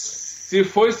se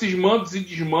for esses mandos e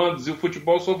desmandos e o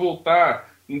futebol só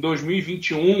voltar em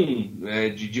 2021,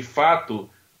 de fato,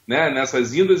 né,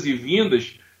 nessas indas e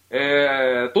vindas,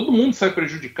 todo mundo sai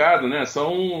prejudicado, né?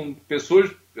 São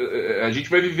pessoas... A gente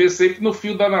vai viver sempre no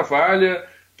fio da navalha.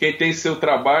 Quem tem seu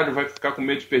trabalho vai ficar com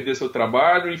medo de perder seu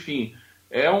trabalho. Enfim,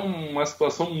 é uma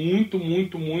situação muito,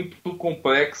 muito, muito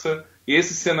complexa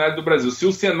esse cenário do Brasil. Se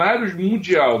o cenário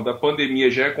mundial da pandemia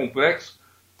já é complexo,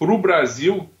 para o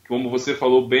Brasil, como você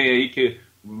falou bem aí, que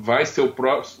vai ser o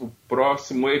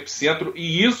próximo epicentro,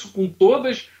 e isso com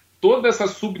toda essa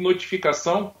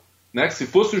subnotificação, né, que se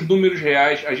fossem os números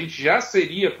reais, a gente já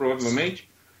seria, provavelmente.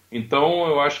 Então,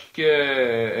 eu acho que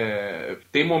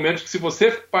tem momentos que, se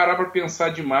você parar para pensar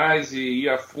demais e ir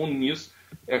a fundo nisso,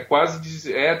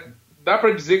 dá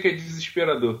para dizer que é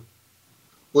desesperador.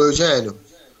 Ô, Eugênio,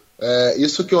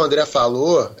 isso que o André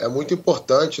falou é muito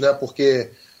importante, né?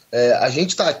 Porque a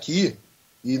gente está aqui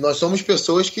e nós somos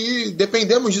pessoas que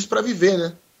dependemos disso para viver,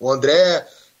 né? O André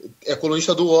é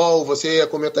colunista do UOL, você é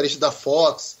comentarista da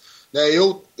Fox, né?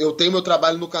 Eu tenho meu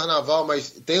trabalho no Carnaval,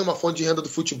 mas tenho uma fonte de renda do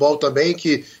futebol também,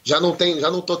 que já não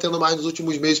estou tendo mais nos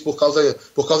últimos meses por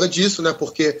causa disso, né?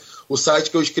 Porque o site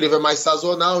que eu escrevo é mais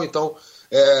sazonal, então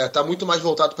está muito mais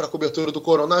voltado para a cobertura do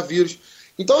coronavírus.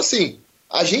 Então, assim,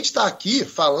 a gente está aqui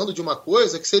falando de uma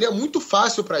coisa que seria muito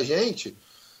fácil para a gente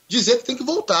dizer que tem que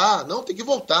voltar. Não, tem que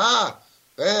voltar.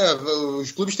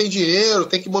 Os clubes têm dinheiro,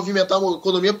 tem que movimentar a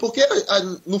economia, porque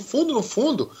no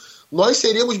fundo, nós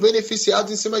seríamos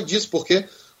beneficiados em cima disso, porque,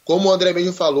 como o André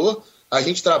mesmo falou, a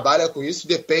gente trabalha com isso,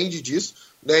 depende disso,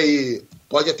 né, e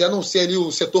pode até não ser ali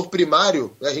o setor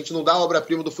primário, né, a gente não dá a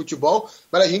obra-prima do futebol,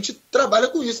 mas a gente trabalha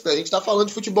com isso, né, a gente está falando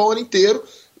de futebol o ano inteiro,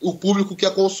 o público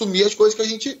quer consumir as coisas que a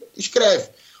gente escreve,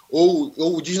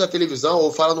 ou diz na televisão,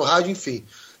 ou fala no rádio, enfim.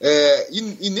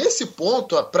 E nesse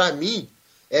ponto, para mim,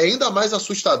 é ainda mais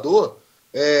assustador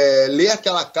ler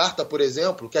aquela carta, por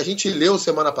exemplo, que a gente leu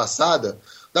semana passada,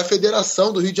 da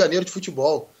Federação do Rio de Janeiro de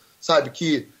Futebol, sabe,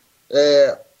 que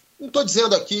não estou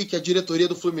dizendo aqui que a diretoria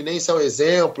do Fluminense é um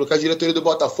exemplo, que a diretoria do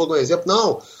Botafogo é um exemplo,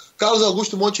 não. Carlos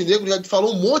Augusto Montenegro já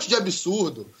falou um monte de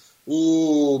absurdo,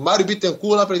 o Mário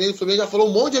Bittencourt, lá presidente do Fluminense, já falou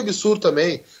um monte de absurdo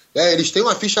também. Eles têm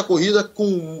uma ficha corrida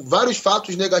com vários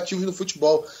fatos negativos no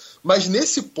futebol, mas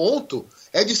nesse ponto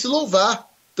é de se louvar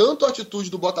tanto a atitude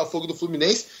do Botafogo e do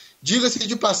Fluminense. Diga-se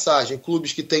de passagem,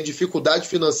 clubes que têm dificuldade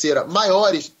financeira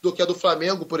maiores do que a do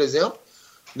Flamengo, por exemplo,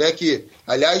 né, que,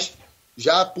 aliás,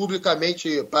 já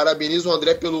publicamente parabenizo o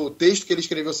André pelo texto que ele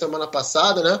escreveu semana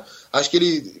passada, né? Acho que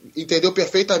ele entendeu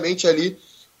perfeitamente ali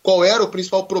qual era o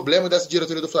principal problema dessa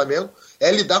diretoria do Flamengo,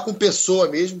 lidar com pessoa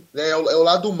mesmo, né? É o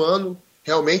lado humano.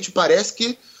 Realmente parece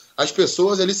que as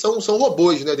pessoas ali são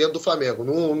robôs, né, dentro do Flamengo,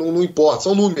 não importa,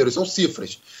 são números, são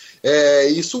cifras.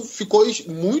 Isso ficou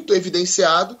muito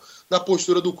evidenciado na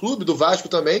postura do clube, do Vasco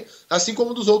também, assim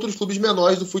como dos outros clubes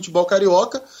menores do futebol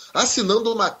carioca,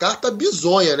 assinando uma carta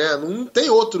bizonha, né? Não tem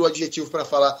outro adjetivo para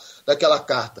falar daquela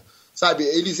carta, sabe?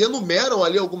 Eles enumeram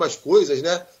ali algumas coisas,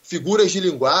 né? Figuras de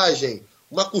linguagem,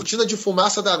 uma cortina de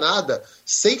fumaça danada,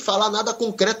 sem falar nada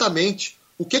concretamente.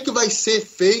 O que vai ser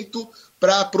feito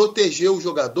para proteger o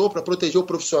jogador, para proteger o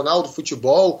profissional do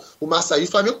futebol, o massagista?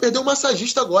 O Flamengo perdeu um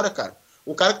massagista agora, cara.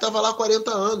 Um cara que estava lá há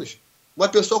 40 anos. Uma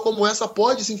pessoa como essa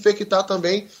pode se infectar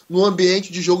também no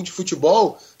ambiente de jogo de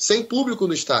futebol sem público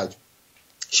no estádio.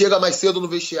 Chega mais cedo no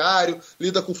vestiário,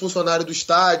 lida com o funcionário do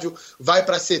estádio, vai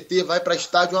para CT, vai para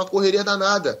estádio, é uma correria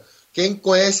danada. Quem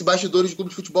conhece bastidores de clube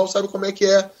de futebol sabe como é que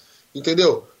é,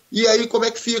 entendeu? E aí como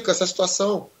é que fica essa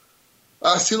situação?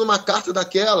 Assina uma carta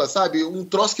daquela, sabe? Um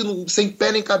troço que sem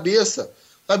pé nem cabeça.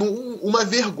 Sabe, uma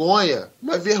vergonha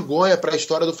para a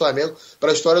história do Flamengo,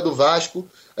 para a história do Vasco,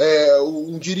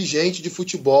 um dirigente de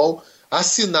futebol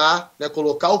assinar, né,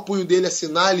 colocar o punho dele,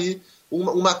 assinar ali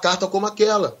uma carta como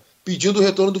aquela, pedindo o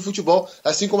retorno do futebol,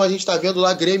 assim como a gente está vendo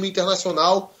lá Grêmio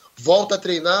Internacional, volta a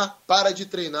treinar, para de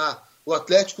treinar. O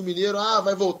Atlético Mineiro,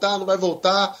 vai voltar, não vai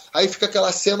voltar. Aí fica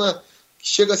aquela cena que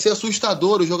chega a ser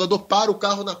assustadora. O jogador para o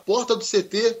carro na porta do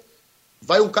CT,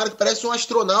 vai um cara que parece um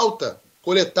astronauta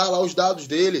coletar lá os dados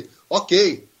dele.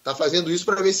 Ok, tá fazendo isso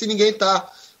para ver se ninguém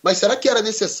tá. Mas será que era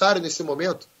necessário nesse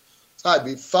momento?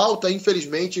 Sabe, falta,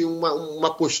 infelizmente,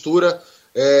 uma postura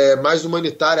mais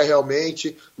humanitária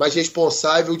realmente, mais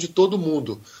responsável de todo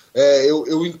mundo.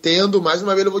 Eu entendo, mais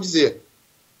uma vez eu vou dizer,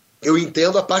 eu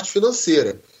entendo a parte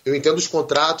financeira, eu entendo os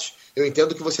contratos, eu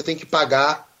entendo que você tem que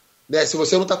pagar, né? Se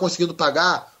você não está conseguindo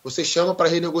pagar, você chama para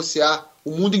renegociar. O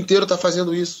mundo inteiro está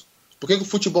fazendo isso. Por que o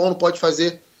futebol não pode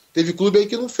fazer? Teve clube aí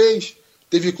que não fez.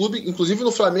 Teve clube, inclusive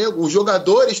no Flamengo, os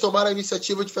jogadores tomaram a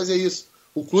iniciativa de fazer isso.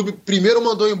 O clube primeiro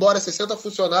mandou embora 60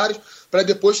 funcionários para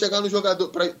depois chegar no jogador,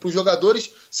 para os jogadores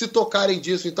se tocarem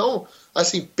disso. Então,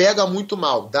 assim, pega muito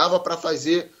mal. Dava para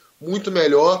fazer muito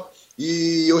melhor.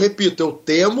 E eu repito, eu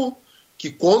temo que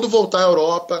quando voltar à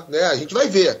Europa, né, a gente vai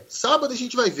ver. Sábado a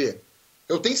gente vai ver.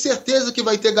 Eu tenho certeza que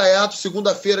vai ter gaiato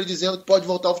segunda-feira dizendo que pode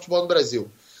voltar ao futebol no Brasil.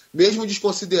 Mesmo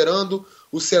desconsiderando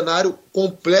o cenário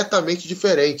completamente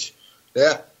diferente,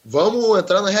 né? Vamos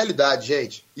entrar na realidade,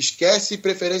 gente. Esquece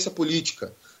preferência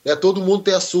política, né? Todo mundo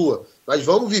tem a sua, mas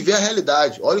vamos viver a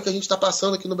realidade. Olha o que a gente está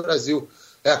passando aqui no Brasil.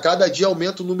 A cada dia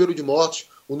aumenta o número de mortos,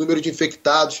 o número de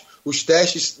infectados, os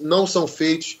testes não são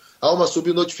feitos, há uma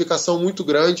subnotificação muito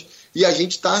grande e a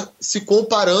gente está se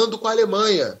comparando com a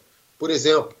Alemanha, por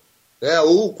exemplo, né?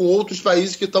 Ou com outros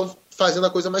países que estão fazendo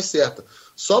a coisa mais certa.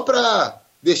 Só para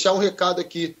deixar um recado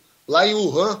aqui, lá em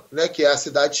Wuhan, né, que é a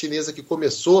cidade chinesa que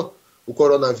começou o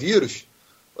coronavírus,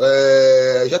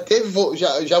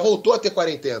 já voltou a ter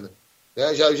quarentena,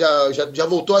 né? já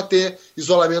voltou a ter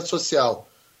isolamento social.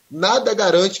 Nada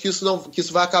garante que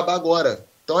isso vai acabar agora.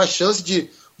 Então a chance de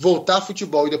voltar a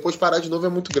futebol e depois parar de novo é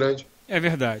muito grande. É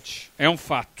verdade, é um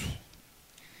fato.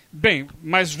 Bem,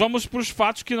 mas vamos para os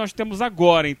fatos que nós temos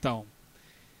agora, então,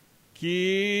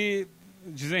 que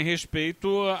dizem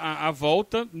respeito à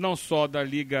volta não só da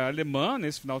Liga Alemã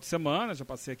nesse final de semana, já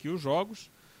passei aqui os jogos,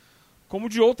 como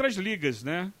de outras ligas,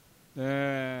 né?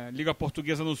 Liga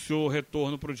Portuguesa anunciou o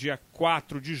retorno para o dia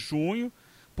 4 de junho.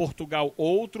 Portugal,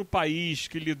 outro país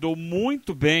que lidou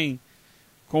muito bem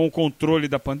com o controle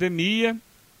da pandemia,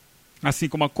 assim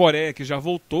como a Coreia, que já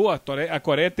voltou. A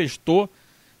Coreia testou,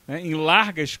 né, em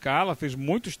larga escala, fez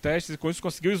muitos testes e com isso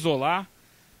conseguiu isolar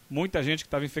muita gente que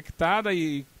estava infectada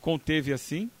e conteve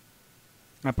assim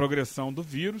a progressão do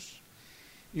vírus.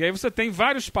 E aí você tem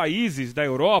vários países da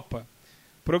Europa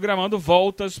programando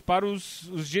voltas para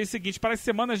os dias seguintes, para as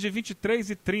semanas de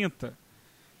 23 e 30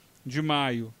 de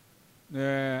maio.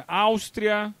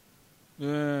 Áustria,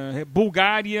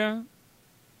 Bulgária,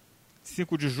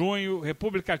 5 de junho,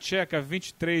 República Tcheca,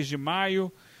 23 de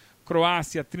maio,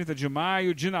 Croácia, 30 de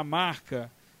maio,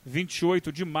 Dinamarca,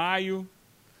 28 de maio,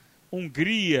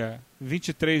 Hungria,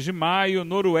 23 de maio,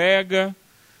 Noruega,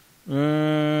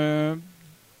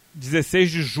 16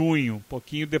 de junho, um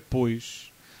pouquinho depois.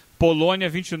 Polônia,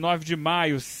 29 de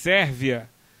maio, Sérvia,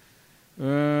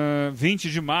 20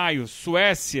 de maio,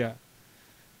 Suécia,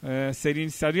 seria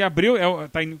iniciado em abril,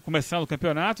 está começando o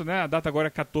campeonato, né? A data agora é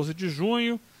 14 de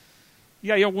junho,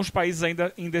 e aí alguns países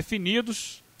ainda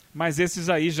indefinidos, mas esses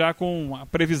aí já com a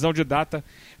previsão de data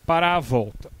para a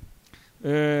volta.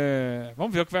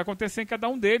 Vamos ver o que vai acontecer em cada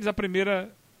um deles. A primeira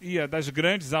e a das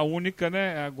grandes, a única,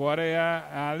 né? Agora é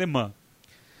a alemã.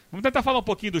 Vamos tentar falar um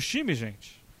pouquinho dos times,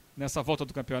 gente, nessa volta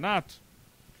do campeonato,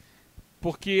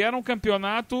 porque era um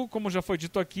campeonato, como já foi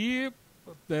dito aqui,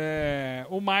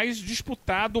 o mais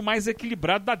disputado, o mais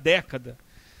equilibrado da década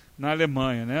na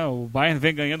Alemanha, né? O Bayern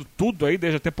vem ganhando tudo aí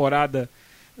desde a temporada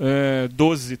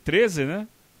 12-13, né?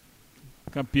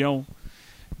 Campeão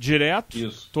direto.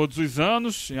 Isso. Todos os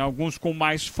anos, em alguns com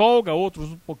mais folga, outros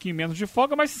um pouquinho menos de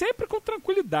folga, mas sempre com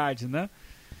tranquilidade, né?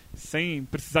 Sem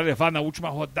precisar levar na última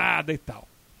rodada e tal.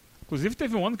 Inclusive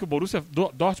teve um ano que o Borussia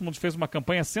Dortmund fez uma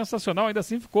campanha sensacional, ainda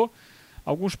assim ficou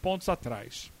alguns pontos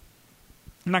atrás.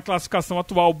 Na classificação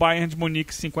atual, o Bayern de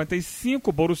Munique 55,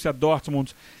 o Borussia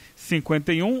Dortmund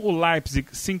 51, o Leipzig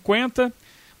 50,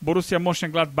 Borussia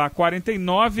Mönchengladbach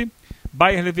 49,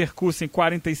 Bayer Leverkusen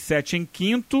 47 em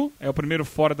quinto, é o primeiro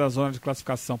fora da zona de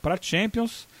classificação para a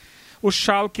Champions. O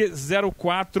Schalke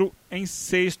 04 em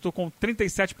sexto com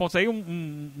 37 pontos, aí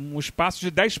um espaço de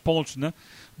 10 pontos, né?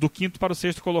 Do quinto para o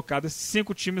sexto colocado. Esses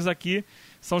 5 times aqui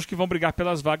são os que vão brigar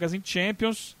pelas vagas em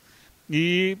Champions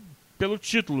e pelo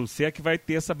título, se é que vai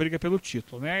ter essa briga pelo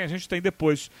título, né? A gente tem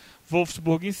depois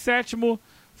Wolfsburg em sétimo,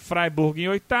 Freiburg em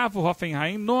 8º,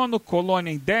 Hoffenheim em 9º,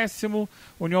 Colônia em 10º,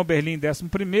 União Berlim em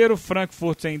 11º,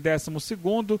 Frankfurt em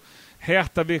 12º,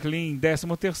 Hertha Berlim em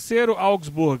 13º,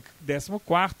 Augsburg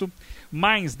 14º,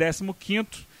 Mainz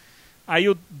 15º, aí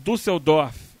o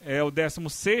Düsseldorf é o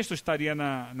 16º, estaria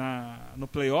no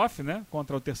playoff, né,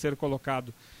 contra o terceiro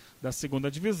colocado da segunda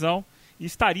divisão, e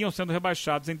estariam sendo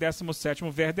rebaixados em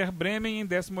 17º Werder Bremen e em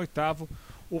 18º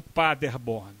o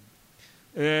Paderborn.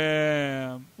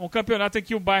 Um campeonato em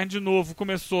que o Bayern de novo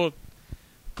começou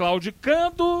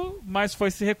claudicando, mas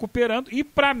foi se recuperando, e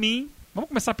para mim, vamos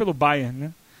começar pelo Bayern,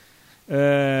 né?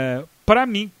 Para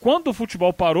mim, quando o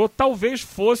futebol parou, talvez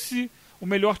fosse o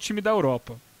melhor time da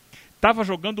Europa. Tava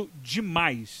jogando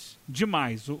demais.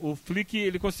 O Flick,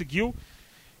 ele conseguiu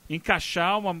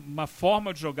encaixar uma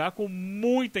forma de jogar com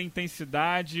muita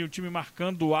intensidade, o time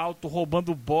marcando alto,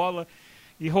 roubando bola,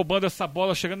 e roubando essa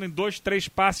bola, chegando em 2, 3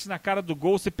 passes na cara do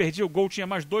gol. Se perdia o gol, tinha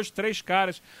mais 2, 3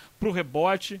 caras pro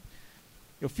rebote.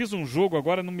 Eu fiz um jogo,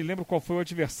 agora não me lembro qual foi o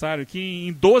adversário, que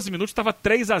em 12 minutos estava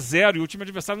 3-0 e o time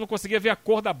adversário não conseguia ver a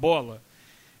cor da bola.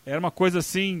 Era uma coisa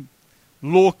assim,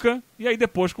 louca. E aí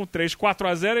depois, com 3,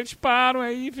 4-0, eles param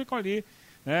e ficam ali,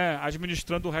 né,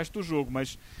 administrando o resto do jogo.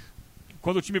 Mas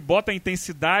quando o time bota a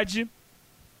intensidade,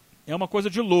 é uma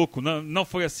coisa de louco. Não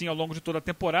foi assim ao longo de toda a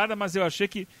temporada, mas eu achei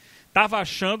que estava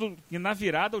achando que na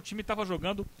virada o time estava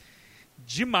jogando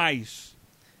demais.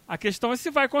 A questão é se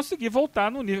vai conseguir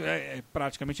voltar no nível. É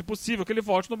praticamente impossível que ele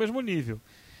volte no mesmo nível.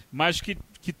 Mas que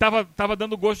tava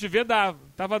dando gosto de ver,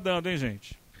 tava dando, hein,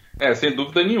 gente? Sem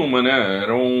dúvida nenhuma, né?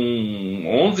 Eram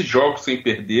 11 jogos sem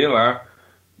perder lá,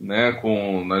 né?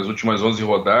 Nas últimas 11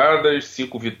 rodadas,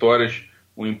 5 vitórias,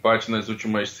 um empate nas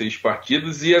últimas 6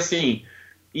 partidas. E assim,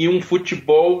 um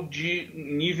futebol de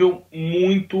nível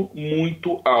muito,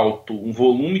 muito alto. Um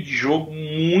volume de jogo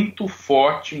muito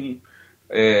forte,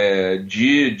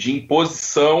 de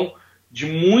imposição, de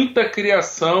muita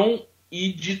criação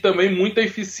e de também muita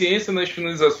eficiência nas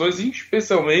finalizações,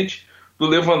 especialmente do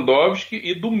Lewandowski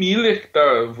e do Miller, que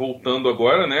está voltando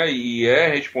agora, né? E é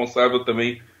responsável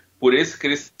também por esse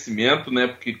crescimento, né?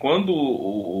 Porque quando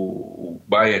o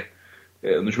Bayern,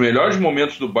 nos melhores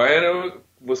momentos do Bayern,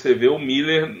 você vê o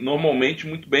Miller normalmente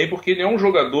muito bem, porque ele é um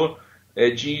jogador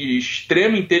de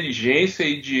extrema inteligência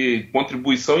e de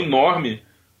contribuição enorme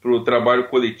para o trabalho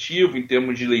coletivo, em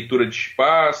termos de leitura de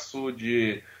espaço,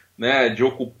 de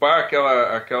ocupar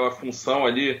aquela função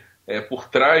ali por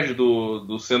trás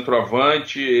do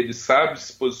centroavante. Ele sabe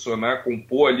se posicionar,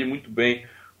 compor ali muito bem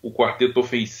o quarteto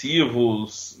ofensivo,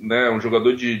 né? Um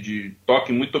jogador de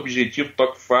toque muito objetivo,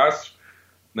 toque fácil,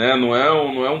 né? Não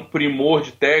é um primor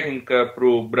de técnica para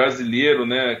o brasileiro,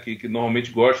 né? Que normalmente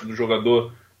gosta do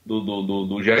jogador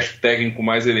do gesto técnico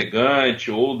mais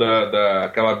elegante ou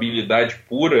daquela habilidade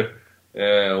pura.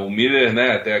 O Miller,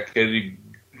 né, até aquele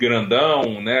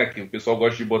grandão, né, que o pessoal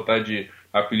gosta de botar de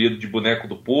apelido de boneco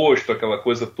do posto, aquela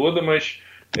coisa toda, mas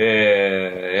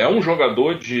é um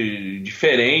jogador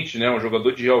diferente, né, um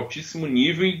jogador de altíssimo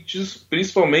nível e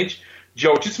principalmente de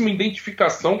altíssima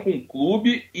identificação com o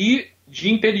clube e de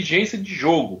inteligência de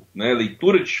jogo, né,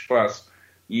 leitura de espaço.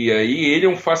 E aí ele é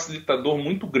um facilitador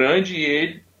muito grande e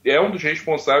ele é um dos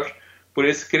responsáveis por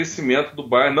esse crescimento do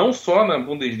Bayern, não só na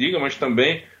Bundesliga, mas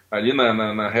também ali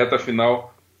na reta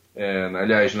final,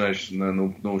 aliás,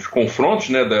 nos confrontos,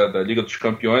 né, da Liga dos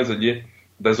Campeões, ali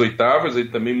das oitavas, ele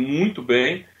também muito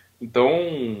bem.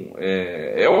 Então,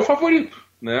 é o favorito,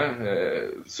 né?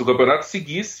 Se o campeonato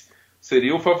seguisse,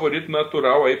 seria o favorito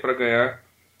natural aí para ganhar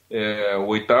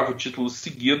o 8º título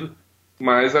seguido.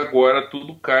 Mas agora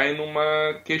tudo cai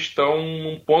numa questão,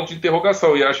 num ponto de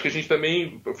interrogação. E acho que a gente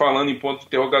também, falando em ponto de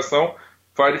interrogação,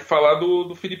 vai falar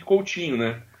do Felipe Coutinho,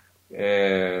 né?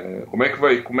 Como é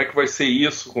que vai ser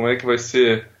isso? Como é que vai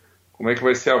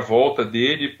ser a volta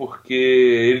dele? Porque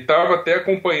ele estava até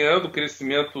acompanhando o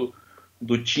crescimento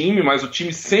do time, mas o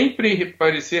time sempre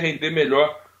parecia render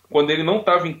melhor quando ele não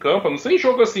estava em campo. Não sei,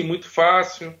 jogo assim muito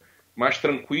fácil, mais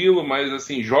tranquilo, mas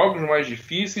assim, jogos mais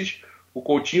difíceis. O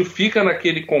Coutinho fica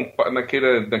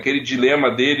naquele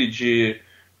dilema dele de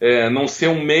não ser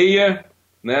um meia,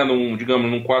 né, num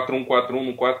 4-1-4-1,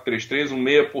 num 4-3-3, um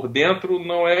meia por dentro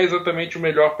não é exatamente o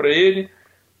melhor para ele,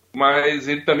 mas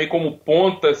ele também como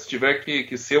ponta, se tiver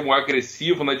que ser um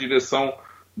agressivo na direção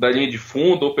da linha de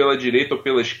fundo, ou pela direita ou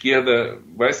pela esquerda,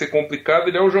 vai ser complicado.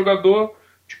 Ele é um jogador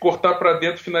de cortar para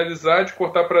dentro, finalizar, de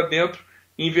cortar para dentro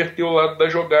e inverter o lado da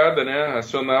jogada, né,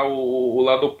 acionar o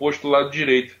lado oposto do lado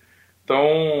direito.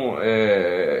 Então,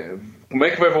 como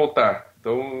é que vai voltar?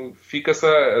 Então, fica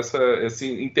essa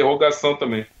interrogação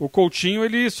também. O Coutinho,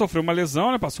 ele sofreu uma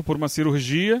lesão, né? Passou por uma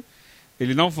cirurgia.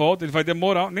 Ele não volta, ele vai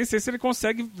demorar. Nem sei se ele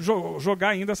consegue jogar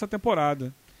ainda essa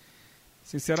temporada.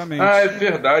 sinceramente. É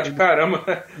verdade,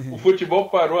 caramba. O futebol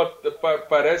parou,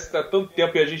 parece que tá tanto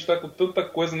tempo e a gente tá com tanta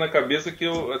coisa na cabeça que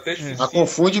eu até esqueci.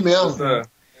 Confunde mesmo.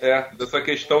 Dessa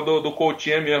questão do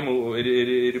Coutinho mesmo.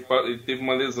 Ele teve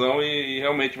uma lesão e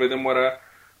realmente vai demorar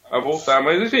a voltar.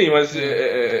 Mas enfim,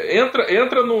 entra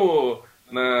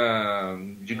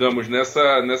digamos,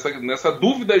 nessa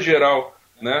dúvida geral,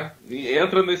 né?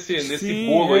 Entra nesse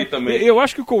bolo aí também. Eu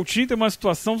acho que o Coutinho tem uma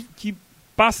situação que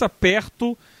passa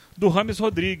perto do James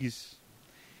Rodrigues,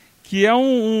 que é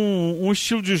um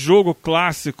estilo de jogo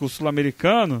clássico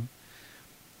sul-americano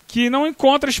que não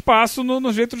encontra espaço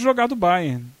no jeito de jogar do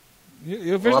Bayern.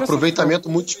 Eu vejo um aproveitamento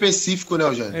muito específico, né,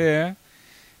 Eugênio?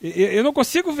 Eu não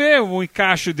consigo ver o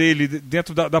encaixe dele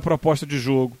dentro da proposta de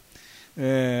jogo.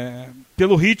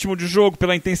 Pelo ritmo de jogo,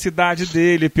 pela intensidade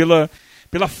dele, pela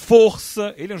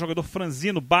força. Ele é um jogador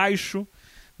franzino, baixo,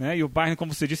 né? E o Bayern,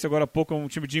 como você disse agora há pouco, é um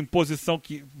time de imposição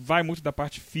que vai muito da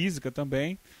parte física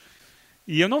também.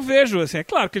 E eu não vejo, assim, é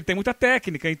claro que ele tem muita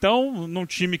técnica, então num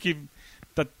time que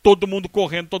tá todo mundo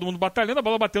correndo, todo mundo batalhando, a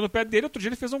bola batendo no pé dele, outro dia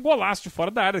ele fez um golaço de fora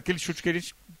da área, aquele chute que ele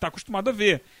está acostumado a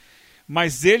ver.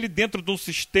 Mas ele, dentro de um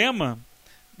sistema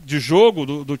de jogo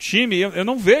do time, eu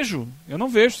não vejo,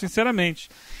 sinceramente.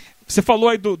 Você falou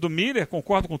aí do Miller,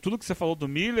 concordo com tudo que você falou do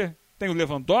Miller. Tem o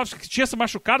Lewandowski, que tinha se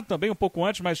machucado também um pouco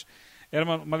antes, mas era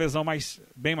uma lesão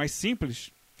bem mais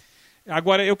simples.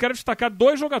 Agora, eu quero destacar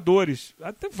 2 jogadores,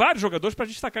 até vários jogadores para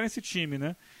destacar nesse time,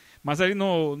 né? Mas ali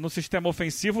no sistema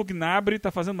ofensivo, o Gnabry está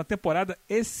fazendo uma temporada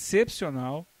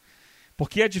excepcional,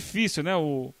 porque é difícil, né?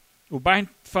 O Bayern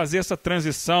fazer essa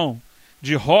transição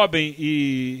de Robben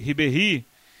e Ribéry,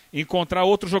 encontrar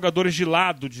outros jogadores de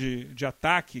lado de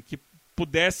ataque que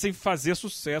pudessem fazer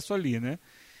sucesso ali, né?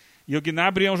 E o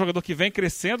Gnabry é um jogador que vem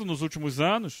crescendo nos últimos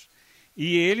anos,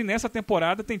 e ele nessa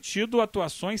temporada tem tido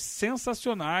atuações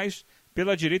sensacionais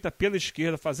pela direita, pela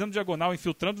esquerda, fazendo diagonal,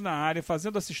 infiltrando na área,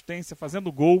 fazendo assistência,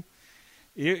 fazendo gol.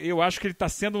 Eu acho que ele está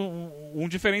sendo um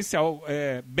diferencial,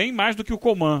 bem mais do que o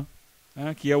Coman,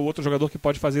 né, que é o outro jogador que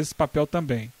pode fazer esse papel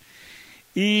também.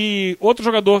 E outro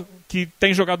jogador que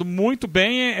tem jogado muito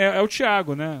bem é o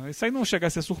Thiago, né? Isso aí não chega a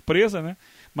ser surpresa, né?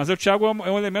 Mas o Thiago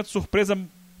é um elemento surpresa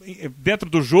dentro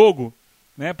do jogo,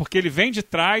 né? Porque ele vem de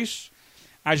trás,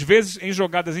 às vezes em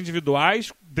jogadas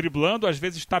individuais, driblando, às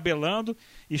vezes tabelando,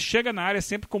 e chega na área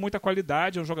sempre com muita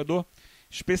qualidade. É um jogador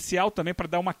especial também para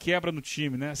dar uma quebra no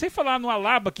time, né? Sem falar no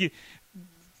Alaba, que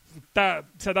está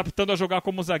se adaptando a jogar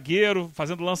como zagueiro,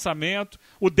 fazendo lançamento.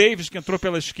 O Davis, que entrou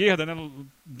pela esquerda, né?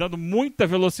 Dando muita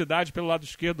velocidade pelo lado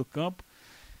esquerdo do campo.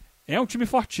 É um time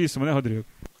fortíssimo, né, Rodrigo?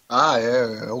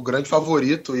 É o grande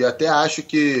favorito, e até acho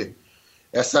que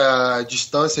essa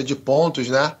distância de pontos,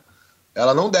 né,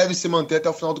 ela não deve se manter até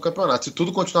o final do campeonato. Se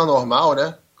tudo continuar normal,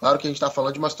 né, claro que a gente está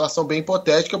falando de uma situação bem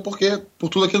hipotética, porque por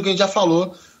tudo aquilo que a gente já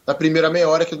falou na primeira meia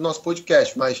hora aqui do nosso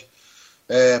podcast, mas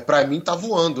para mim tá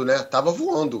voando, né, tava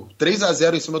voando.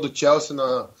 3-0 em cima do Chelsea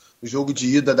no jogo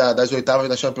de ida das oitavas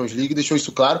da Champions League, deixou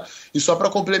isso claro. E só para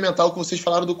complementar o que vocês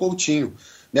falaram do Coutinho,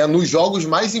 né, nos jogos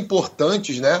mais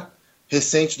importantes, né,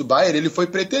 recentes do Bayern, ele foi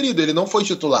preterido, ele não foi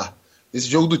titular. Nesse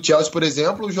jogo do Chelsea, por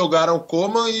exemplo, jogaram o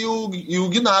Coman e o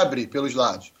Gnabry pelos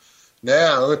lados. Né?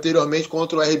 Anteriormente,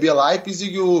 contra o RB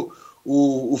Leipzig,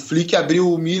 o Flick abriu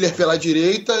o Miller pela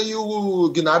direita e o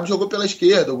Gnabry jogou pela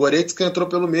esquerda. O Goretzka entrou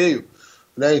pelo meio.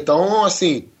 Né? Então,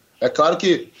 assim, é claro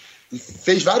que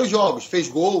fez vários jogos, fez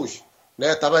gols,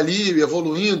 né? Tava ali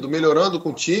evoluindo, melhorando com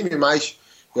o time, mas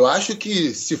eu acho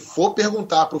que se for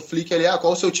perguntar pro Flick ali,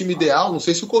 qual é o seu time ideal, não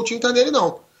sei se o Coutinho tá nele,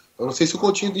 não. Eu não sei se o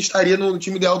Coutinho estaria no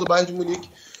time ideal do Bayern de Munique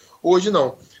hoje,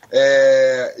 não.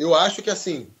 Eu acho que,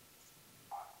 assim,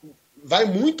 vai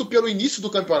muito pelo início do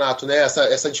campeonato, né,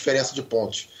 essa diferença de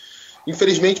pontos.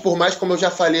 Infelizmente, por mais, como eu já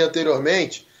falei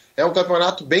anteriormente, é um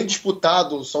campeonato bem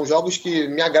disputado, são jogos que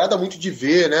me agrada muito de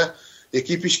ver, né?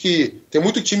 Equipes que... Tem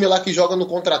muito time lá que joga no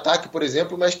contra-ataque, por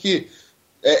exemplo, mas que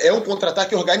é um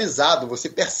contra-ataque organizado. Você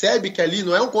percebe que ali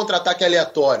não é um contra-ataque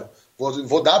aleatório.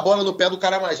 Vou dar a bola no pé do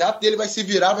cara mais rápido e ele vai se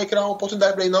virar, vai criar uma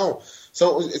oportunidade para ele. Não.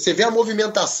 Você vê a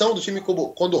movimentação do time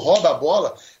quando rouba a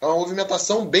bola, é uma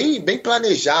movimentação bem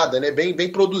planejada, né? bem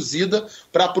produzida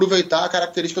para aproveitar a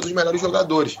característica dos melhores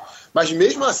jogadores. Mas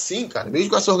mesmo assim, cara, mesmo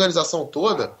com essa organização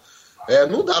toda,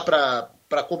 não dá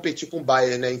para competir com o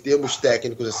Bayern, né, em termos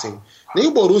técnicos, assim. Nem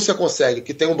o Borussia consegue,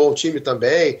 que tem um bom time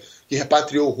também, que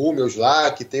repatriou o Hummels lá,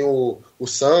 que tem o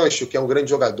Sancho, que é um grande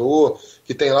jogador,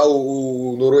 que tem lá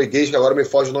o norueguês, que agora me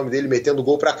foge o nome dele, metendo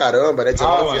gol pra caramba, né?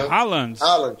 19 anos.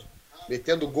 Haaland,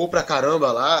 metendo gol pra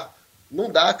caramba lá. Não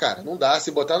dá, cara, não dá.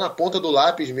 Se botar na ponta do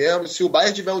lápis mesmo, se o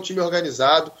Bayern tiver um time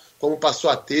organizado, como passou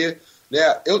a ter,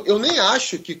 né? Eu nem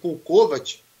acho que com o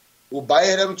Kovac o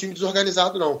Bayern era um time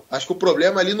desorganizado, não. Acho que o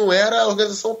problema ali não era a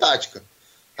organização tática.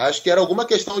 Acho que era alguma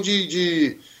questão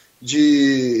de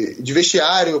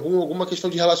vestiário, alguma questão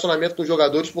de relacionamento com os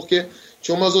jogadores, porque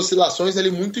tinha umas oscilações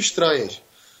ali muito estranhas.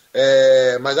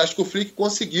 Mas acho que o Flick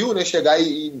conseguiu, né, chegar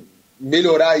e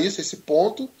melhorar esse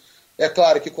ponto. É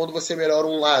claro que quando você melhora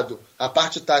um lado, a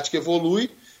parte tática evolui,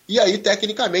 e aí,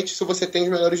 tecnicamente, se você tem os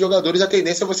melhores jogadores, a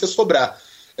tendência é você sobrar.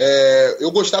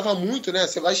 Eu gostava muito, né?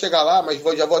 Você vai chegar lá, mas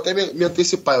já vou até me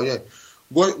antecipar, Eugênio.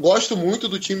 Gosto muito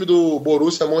do time do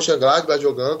Borussia Mönchengladbach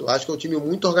jogando. Acho que é um time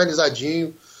muito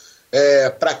organizadinho.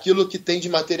 Para aquilo que tem de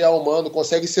material humano,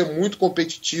 consegue ser muito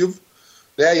competitivo.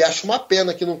 Né? E acho uma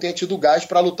pena que não tenha tido gás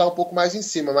para lutar um pouco mais em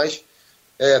cima. Mas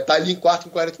tá ali em quarto com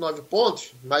 49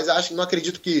 pontos. Mas não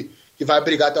acredito que vai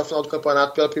brigar até o final do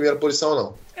campeonato pela primeira posição,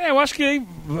 não. Eu acho que aí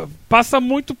passa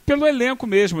muito pelo elenco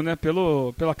mesmo, né?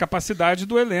 Pela capacidade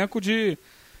do elenco de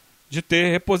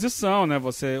ter reposição, né?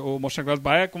 O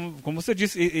Mönchengladbach, como você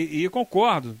disse, e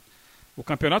concordo. O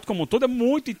campeonato como um todo é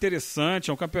muito interessante,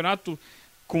 é um campeonato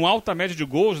com alta média de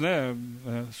gols, né?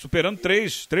 Superando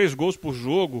 3 gols por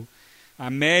jogo. A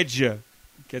média,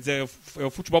 quer dizer, é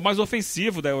o futebol mais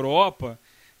ofensivo da Europa.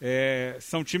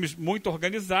 São times muito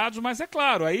organizados, mas é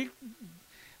claro, aí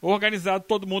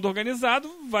todo mundo organizado,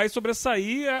 vai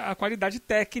sobressair a qualidade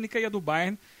técnica, e a do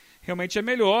Bayern realmente é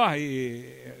melhor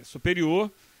e superior,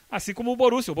 assim como o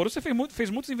Borussia. O Borussia fez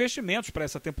muitos investimentos para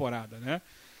essa temporada, né?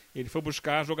 Ele foi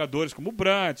buscar jogadores como o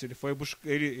Brandt,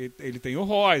 ele tem o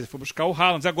Royce, foi buscar o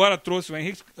Haaland, agora trouxe o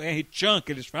Henry Chan,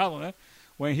 que eles falam, né?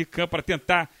 O Henry Chan, para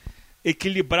tentar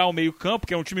equilibrar o meio-campo,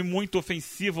 que é um time muito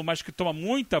ofensivo, mas que toma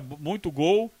muito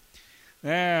gol.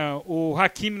 O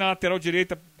Hakimi na lateral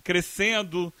direita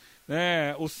crescendo,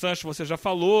 né? O Sancho você já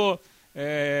falou,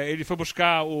 ele foi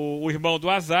buscar o irmão do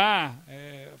Azar,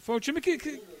 foi um time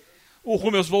que o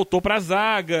Hummels voltou para a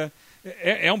zaga.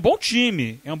 É um bom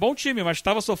time, mas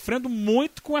estava sofrendo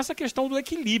muito com essa questão do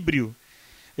equilíbrio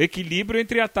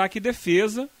entre ataque e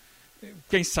defesa.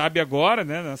 Quem sabe agora,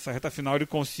 né, nessa reta final, ele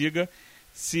consiga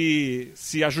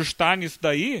se ajustar nisso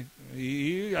daí,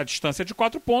 e a distância é de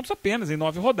 4 pontos apenas, em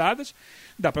 9 rodadas,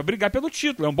 dá para brigar pelo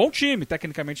título. É um bom time,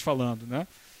 tecnicamente falando, né?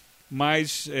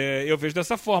 Mas eu vejo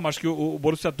dessa forma. Acho que o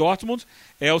Borussia Dortmund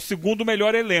é o segundo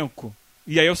melhor elenco,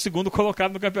 e aí é o segundo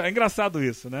colocado no campeonato. É engraçado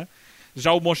isso, né?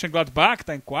 Já o Mönchengladbach, que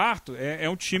está em quarto, é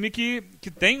um time que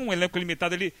tem um elenco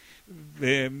limitado. Ele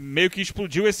meio que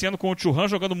explodiu esse ano com o Thuram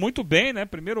jogando muito bem, né?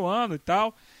 Primeiro ano e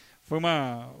tal. Foi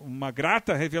uma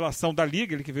grata revelação da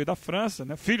Liga, ele que veio da França,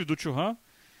 né? Filho do Thuram.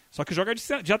 Só que joga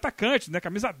de atacante, né?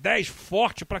 Camisa 10,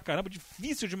 forte pra caramba,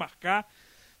 difícil de marcar.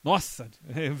 Nossa,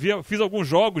 fiz alguns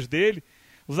jogos dele.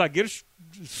 Os zagueiros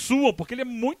suam, porque ele é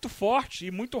muito forte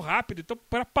e muito rápido. Então,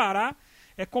 para parar,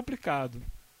 é complicado.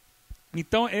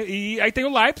 Então, e aí tem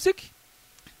o Leipzig,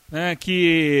 né,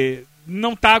 que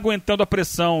não está aguentando a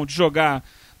pressão de jogar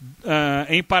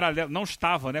em paralelo. Não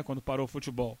estava, né, quando parou o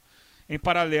futebol. Em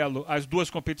paralelo às duas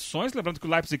competições. Lembrando que o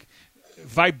Leipzig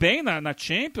vai bem na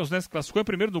Champions, né, se classificou em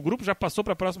primeiro do grupo, já passou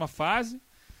para a próxima fase.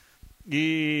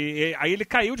 E aí ele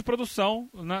caiu de produção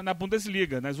na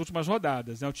Bundesliga, nas últimas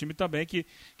rodadas. É um time também que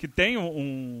tem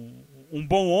um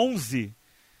bom 11,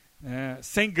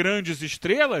 sem grandes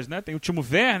estrelas, né? Tem o Timo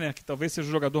Werner, que talvez seja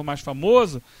o jogador mais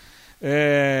famoso.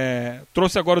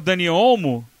 Trouxe agora o Dani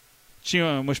Olmo,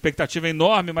 tinha uma expectativa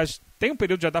enorme, mas tem um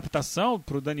período de adaptação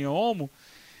para o Dani Olmo.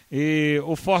 E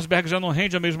o Forsberg já não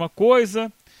rende a mesma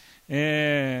coisa.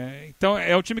 Então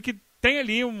é um time que tem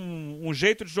ali um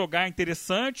jeito de jogar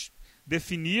interessante,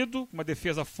 definido, uma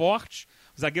defesa forte.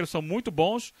 Os zagueiros são muito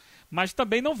bons, mas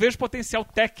também não vejo potencial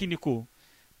técnico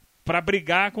para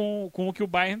brigar com o que o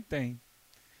Bayern tem.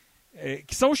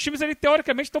 Que são os times que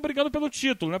teoricamente estão brigando pelo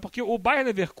título, né? Porque o Bayer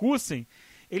Leverkusen,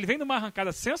 ele vem numa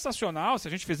arrancada sensacional. Se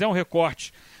a gente fizer um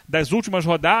recorte das últimas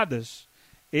rodadas,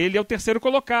 ele é o terceiro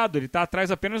colocado. Ele está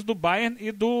atrás apenas do Bayern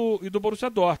e do Borussia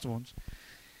Dortmund,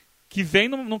 que vem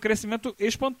num crescimento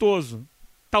espantoso.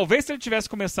 Talvez se ele tivesse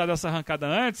começado essa arrancada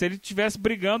antes, ele estivesse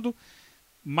brigando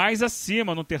mais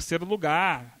acima, no terceiro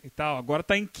lugar e tal. Agora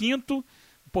está em quinto,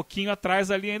 um pouquinho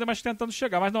atrás ali ainda, mas tentando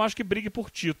chegar. Mas não acho que brigue por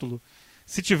título.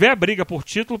 Se tiver briga por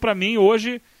título, para mim,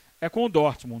 hoje é com o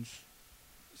Dortmund.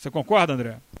 Você concorda,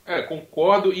 André?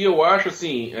 Concordo. E eu acho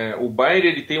assim, o Bayern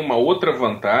ele tem uma outra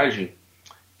vantagem,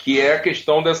 que é a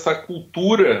questão dessa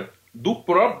cultura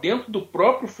dentro do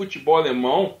próprio futebol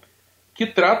alemão, que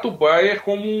trata o Bayern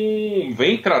como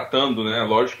vem tratando, né?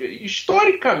 Lógico,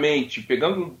 historicamente,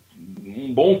 pegando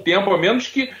um bom tempo, a menos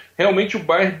que realmente o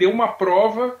Bayern dê uma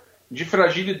prova de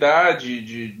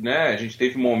fragilidade, né? A gente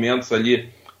teve momentos ali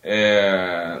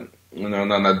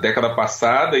na década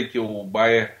passada em que o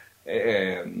Bayern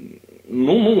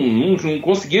não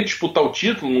conseguia disputar o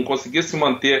título, não conseguia se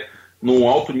manter num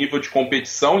alto nível de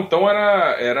competição, então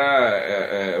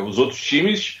os outros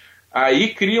times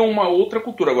aí criam uma outra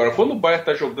cultura. Agora, quando o Bayern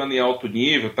está jogando em alto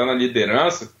nível, está na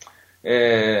liderança,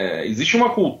 existe uma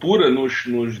cultura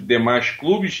nos demais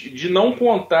clubes de não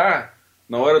contar,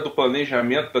 na hora do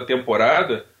planejamento da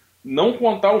temporada, não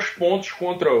contar os pontos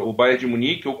contra o Bayern de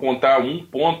Munique, ou contar um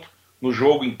ponto no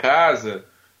jogo em casa.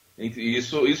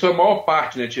 Isso é a maior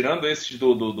parte, né? Tirando esses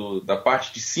da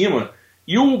parte de cima.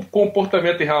 E o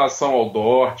comportamento em relação ao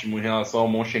Dortmund, em relação ao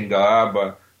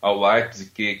Mönchengladbach, ao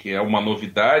Leipzig, que é uma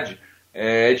novidade,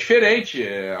 é diferente.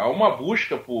 Há uma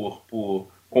busca por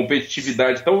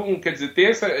competitividade. Então, quer dizer, tem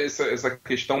essa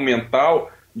questão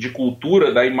mental de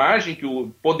cultura, da imagem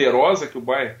poderosa que o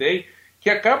Bayern tem, que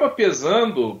acaba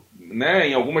pesando, né,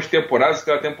 em algumas temporadas.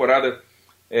 Aquela temporada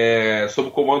sob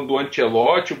o comando do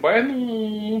Ancelotti, o Bayern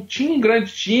não tinha um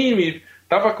grande time,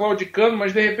 estava claudicando,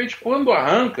 mas de repente, quando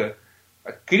arranca,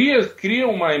 cria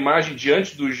uma imagem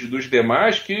diante dos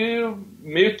demais que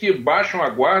meio que baixam a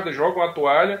guarda, jogam a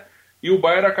toalha, e o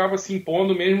Bayern acaba se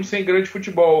impondo mesmo sem grande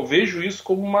futebol. Eu vejo isso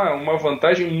como uma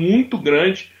vantagem muito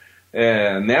grande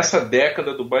nessa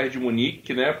década do Bayern de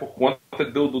Munique, né, por conta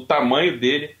do tamanho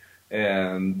dele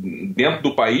dentro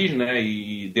do país, né,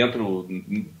 e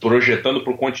projetando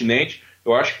para o continente.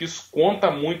 Eu acho que isso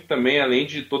conta muito também, além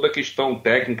de toda a questão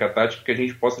técnica, tática que a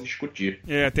gente possa discutir.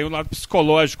 Tem o lado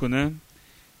psicológico, né,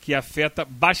 que afeta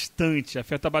bastante.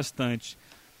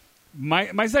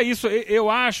 Mas é isso, eu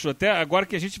acho, até agora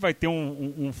que a gente vai ter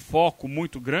um foco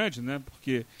muito grande, né,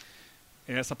 porque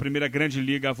essa primeira grande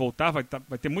liga a voltar, vai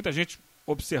ter muita gente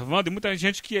observando, e muita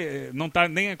gente que não está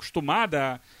nem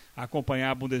acostumada a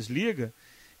acompanhar a Bundesliga.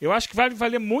 Eu acho que vai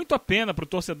valer muito a pena para o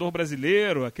torcedor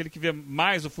brasileiro, aquele que vê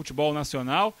mais o futebol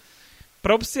nacional,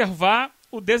 para observar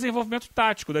o desenvolvimento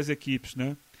tático das equipes,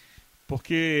 né?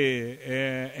 Porque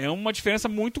é uma diferença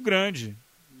muito grande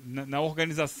na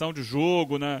organização de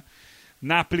jogo,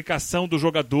 na aplicação dos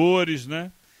jogadores,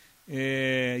 né?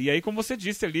 E aí, como você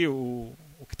disse ali, o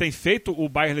que tem feito o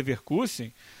Bayer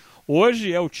Leverkusen,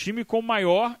 hoje é o time com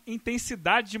maior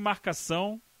intensidade de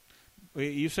marcação,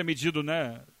 e isso é medido,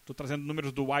 né? Estou trazendo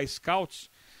números do Y-Scout,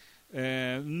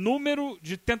 número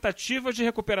de tentativas de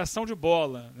recuperação de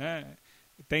bola, né?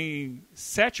 Tem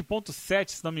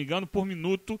 7,7, se não me engano, por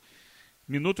minuto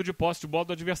de posse de bola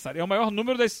do adversário. É o maior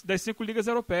número das 5 ligas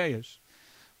europeias.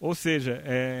 Ou seja,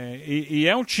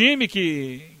 é um time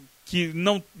que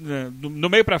não, no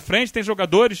meio para frente tem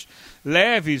jogadores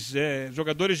leves,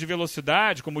 jogadores de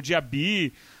velocidade, como o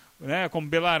Diaby, né, como o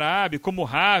Belarabe, como o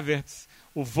Havertz,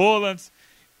 o Volta,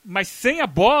 mas sem a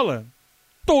bola,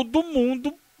 todo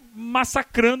mundo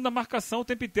massacrando na marcação o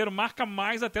tempo inteiro, marca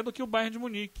mais até do que o Bayern de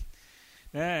Munique.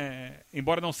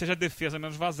 Embora não seja a defesa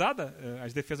menos vazada,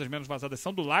 as defesas menos vazadas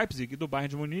são do Leipzig e do Bayern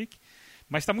de Munique,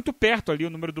 mas está muito perto ali o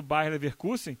número do Bayer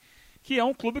Leverkusen, que é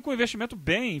um clube com investimento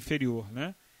bem inferior,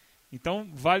 né? Então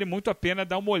vale muito a pena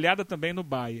dar uma olhada também no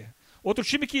Bayer. Outro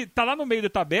time que está lá no meio da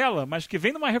tabela, mas que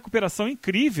vem numa recuperação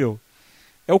incrível,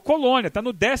 é o Colônia. Está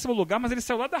no 10º lugar, mas ele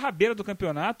saiu lá da rabeira do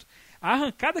campeonato. A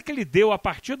arrancada que ele deu a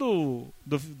partir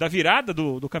da virada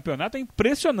do campeonato é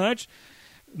impressionante.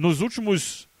 Nos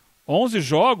últimos 11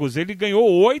 jogos, ele ganhou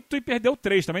 8 e perdeu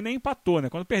 3. Também nem empatou, né?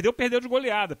 Quando perdeu de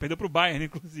goleada. Perdeu para o Bayern,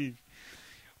 inclusive.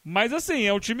 Mas assim,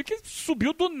 é um time que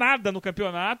subiu do nada no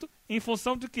campeonato em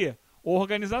função de quê?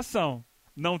 Organização.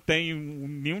 Não tem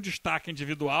nenhum destaque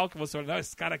individual que você olha,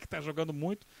 esse cara aqui está jogando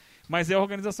muito, mas é a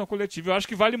organização coletiva. Eu acho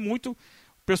que vale muito o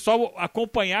pessoal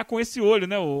acompanhar com esse olho,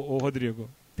 né, o Rodrigo?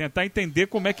 Tentar entender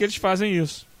como é que eles fazem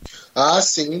isso. Ah,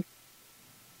 sim.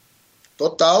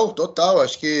 Total.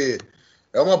 Acho que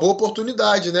é uma boa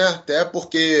oportunidade, né? Até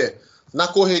porque na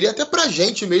correria, até pra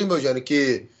gente mesmo, Eugênio,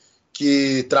 que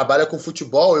trabalha com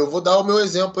futebol, eu vou dar o meu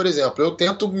exemplo, por exemplo. Eu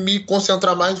tento me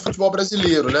concentrar mais no futebol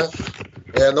brasileiro, né?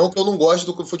 Não que eu não goste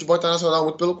do futebol internacional,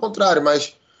 muito pelo contrário,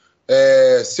 mas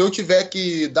se eu tiver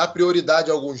que dar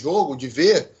prioridade a algum jogo, de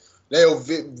ver, né, eu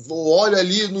olho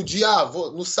ali no dia,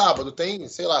 no sábado, tem,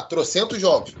 sei lá, trocentos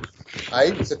jogos.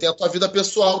 Aí você tem a tua vida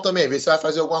pessoal também, ver se você vai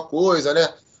fazer alguma coisa,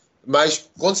 né? Mas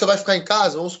quando você vai ficar em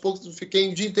casa, vamos supor que eu fiquei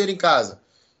o dia inteiro em casa.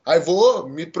 Aí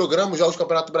me programo os jogos do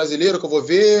Campeonato Brasileiro que eu vou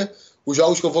ver, os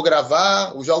jogos que eu vou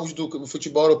gravar, os jogos do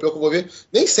futebol europeu que eu vou ver.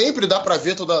 Nem sempre dá para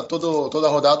ver toda a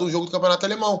rodada um jogo do Campeonato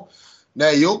Alemão,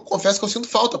 né? E eu confesso que eu sinto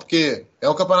falta, porque é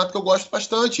um campeonato que eu gosto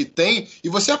bastante. E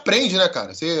você aprende, né,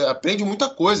 cara? Você aprende muita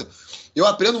coisa. Eu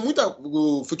aprendo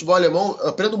o futebol alemão,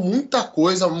 aprendo muita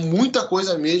coisa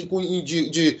mesmo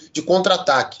de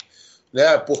contra-ataque,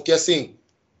 né? Porque, assim,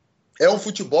 é um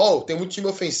futebol, tem muito time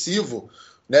ofensivo,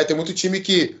 né? Tem muito time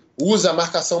que usa a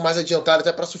marcação mais adiantada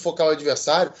até para sufocar o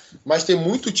adversário, mas tem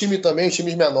muito time também, os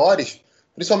times menores,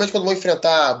 principalmente quando vão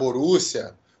enfrentar a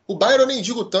Borussia. O Bayern eu nem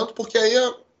digo tanto, porque aí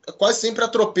é quase sempre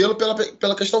atropelo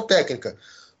pela questão técnica.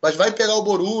 Mas vai pegar o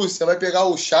Borussia, vai pegar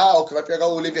o Schalke, vai pegar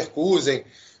o Leverkusen,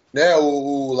 né,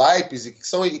 o Leipzig, que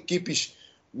são equipes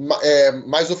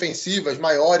mais ofensivas,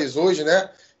 maiores hoje, né,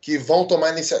 que vão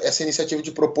tomar essa iniciativa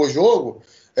de propor jogo,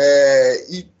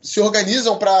 e se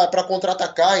organizam para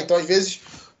contra-atacar. Então, às vezes,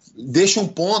 deixa um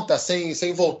ponta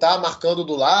sem voltar, marcando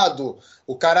do lado.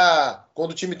 O cara,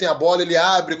 quando o time tem a bola, ele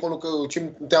abre, quando o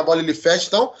time não tem a bola, ele fecha.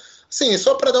 Então, assim,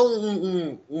 só para dar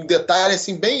um detalhe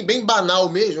assim, bem banal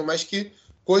mesmo, mas que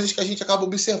coisas que a gente acaba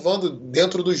observando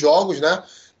dentro dos jogos, né?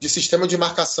 De sistema de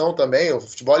marcação também. O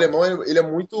futebol alemão, ele é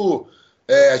muito...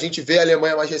 a gente vê a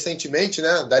Alemanha mais recentemente,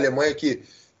 né? Da Alemanha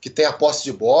que tem a posse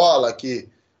de bola, que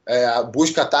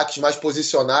busca ataques mais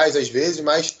posicionais às vezes,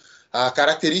 mas a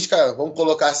característica, vamos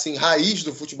colocar assim, raiz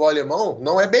do futebol alemão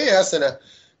não é bem essa, né?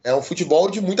 É um futebol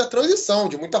de muita transição,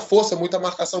 de muita força, muita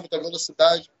marcação, muita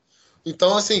velocidade.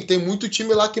 Então, assim, tem muito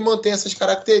time lá que mantém essas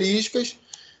características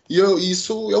e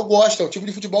isso eu gosto. É um tipo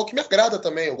de futebol que me agrada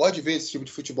também. Eu gosto de ver esse tipo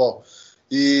de futebol.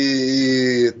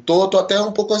 E tô até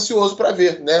um pouco ansioso para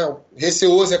ver, né?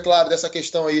 Receoso, é claro, dessa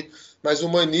questão aí, mas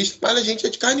humanista. Mas a gente é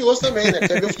de carne e osso também, né?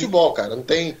 Quer ver o futebol, cara. Não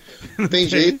tem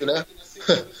jeito, né?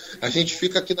 A gente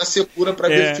fica aqui na secura para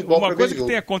ver futebol. Uma coisa que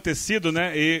tem acontecido,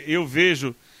 né? Eu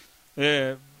vejo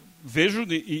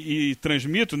e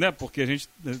transmito, né? Porque a gente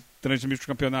transmite o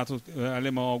campeonato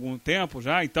alemão há algum tempo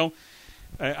já, então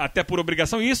até por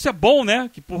obrigação, e isso é bom,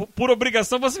 né? Que por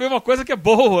obrigação você vê uma coisa que é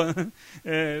boa,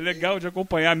 é legal de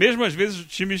acompanhar, mesmo às vezes os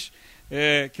times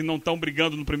que não estão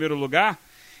brigando no primeiro lugar,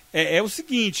 é o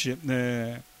seguinte,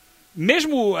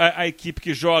 mesmo a equipe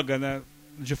que joga, né,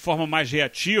 de forma mais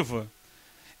reativa,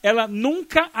 ela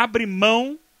nunca abre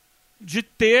mão de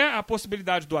ter a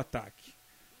possibilidade do ataque,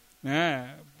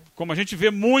 né? Como a gente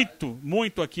vê muito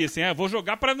aqui, assim, vou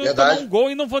jogar para não tomar um gol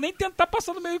e não vou nem tentar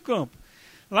passar no meio campo.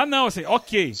 Lá não, assim,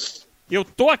 ok, eu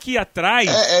tô aqui atrás,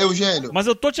 Eugênio, mas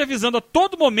eu tô te avisando a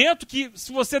todo momento que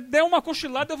se você der uma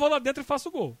cochilada, eu vou lá dentro e faço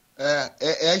o gol.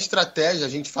 É a estratégia, a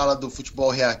gente fala do futebol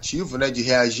reativo, né, de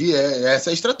reagir, essa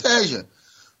é a estratégia,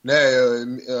 né?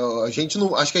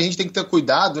 Acho que a gente tem que ter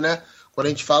cuidado, né, quando a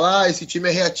gente fala, esse time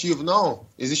é reativo. Não,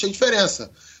 existe a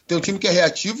diferença. Tem um time que é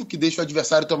reativo, que deixa o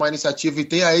adversário tomar a iniciativa e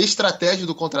tem a estratégia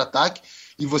do contra-ataque,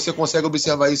 e você consegue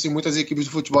observar isso em muitas equipes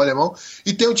de futebol alemão.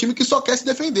 E tem um time que só quer se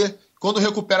defender. Quando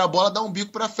recupera a bola, dá um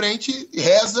bico pra frente e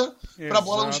reza pra a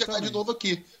bola não chegar de novo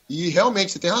aqui. E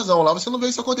realmente, você tem razão. Lá você não vê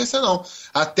isso acontecer, não.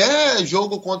 Até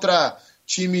jogo contra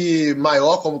time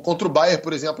maior, como contra o Bayern,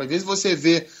 por exemplo. Às vezes você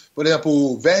vê, por exemplo,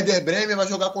 o Werder Bremen vai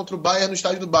jogar contra o Bayern no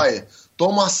estádio do Bayern.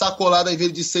 Toma uma sacolada às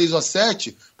vezes de 6 ou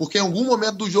 7, porque em algum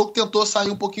momento do jogo tentou sair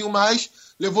um pouquinho mais,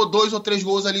 levou 2 ou 3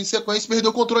 gols ali em sequência e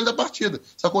perdeu o controle da partida.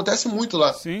 Isso acontece muito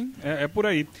lá. Sim, é por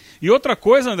aí. E outra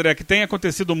coisa, André, que tem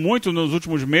acontecido muito nos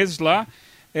últimos meses lá,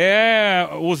 é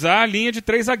usar a linha de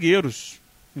 3 zagueiros.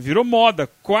 Virou moda.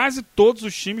 Quase todos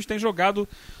os times têm jogado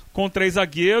com 3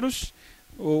 zagueiros,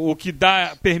 o que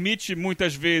permite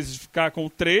muitas vezes ficar com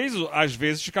 3, às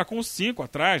vezes ficar com 5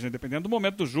 atrás, né, dependendo do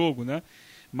momento do jogo, né?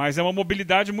 Mas é uma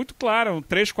mobilidade muito clara, um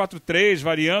 3-4-3,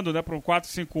 variando, né, para um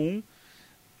 4-5-1.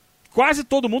 Quase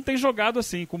todo mundo tem jogado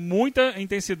assim, com muita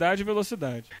intensidade e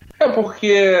velocidade.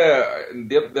 Porque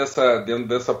dentro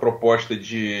dessa proposta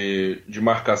de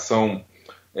marcação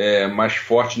mais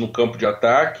forte no campo de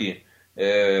ataque,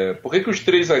 por que os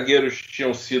 3 zagueiros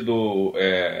tinham sido,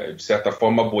 de certa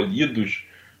forma, abolidos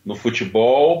no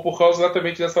futebol? Por causa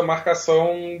exatamente dessa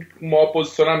marcação com maior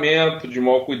posicionamento, de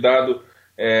maior cuidado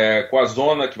com a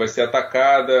zona que vai ser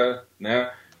atacada,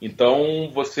 né?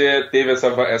 Então você teve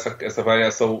essa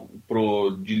variação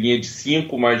de linha de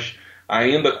 5, mas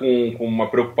ainda com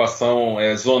uma preocupação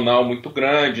zonal muito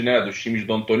grande, né, dos times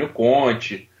do Antônio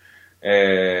Conte,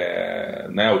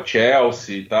 né, o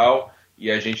Chelsea e tal,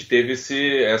 e a gente teve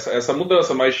essa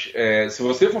mudança. Mas se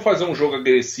você for fazer um jogo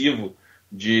agressivo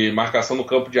de marcação no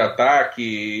campo de ataque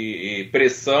e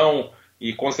pressão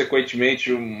e,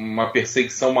 consequentemente, uma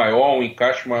perseguição maior, um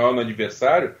encaixe maior no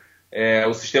adversário,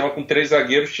 o sistema com 3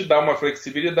 zagueiros te dá uma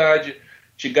flexibilidade,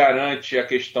 te garante a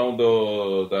questão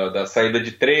da saída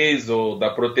de 3 ou da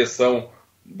proteção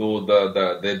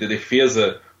da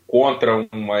defesa contra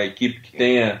uma equipe que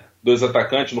tenha 2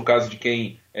 atacantes, no caso de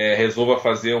quem resolva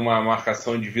fazer uma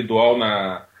marcação individual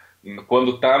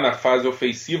quando está na fase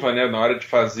ofensiva, né, na hora de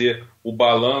fazer o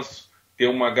balanço, ter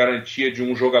uma garantia de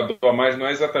um jogador a mais. Não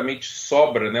é exatamente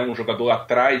sobra, né, um jogador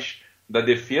atrás da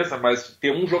defesa, mas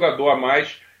ter um jogador a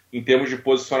mais em termos de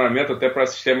posicionamento, até para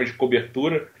sistema de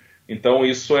cobertura. Então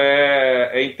isso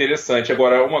é interessante.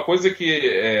 Agora, uma coisa que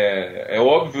é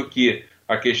óbvio que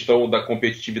a questão da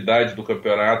competitividade do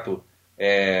campeonato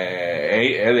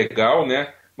é legal,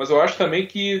 né? Mas eu acho também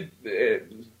que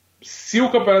se o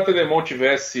campeonato alemão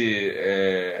tivesse...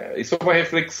 isso é uma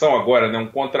reflexão agora, né? Um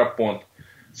contraponto.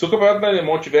 Se o campeonato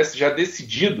alemão tivesse já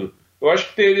decidido, eu acho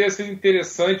que teria sido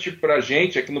interessante para a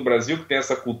gente aqui no Brasil, que tem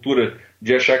essa cultura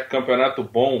de achar que campeonato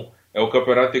bom é o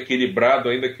campeonato equilibrado,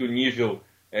 ainda que o nível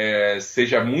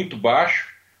seja muito baixo,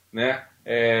 né?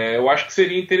 Eu acho que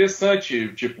seria interessante,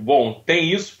 tipo, bom,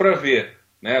 tem isso para ver,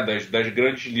 né? Das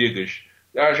grandes ligas.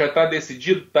 Já está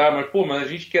decidido, tá, mas a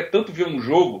gente quer tanto ver um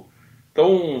jogo,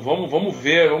 então vamos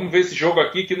ver esse jogo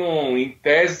aqui que não, em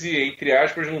tese, entre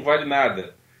aspas, não vale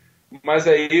nada. Mas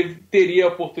aí teria a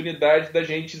oportunidade da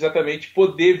gente exatamente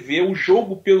poder ver o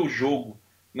jogo pelo jogo,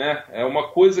 né? É uma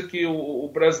coisa que o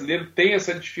brasileiro tem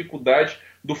essa dificuldade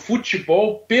do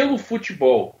futebol pelo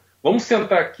futebol. Vamos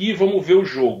sentar aqui e vamos ver o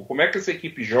jogo. Como é que essa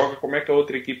equipe joga, como é que a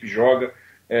outra equipe joga,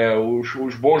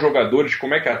 os bons jogadores,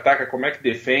 como é que ataca, como é que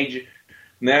defende,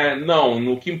 né? Não,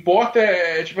 no que importa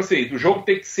tipo assim, o jogo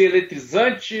tem que ser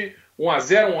eletrizante,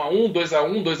 1-0, 1-1,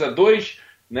 2-1, 2-2,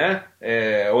 né?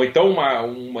 Ou então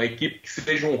uma equipe que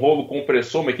seja um rolo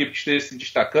compressor, uma equipe que esteja se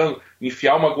destacando,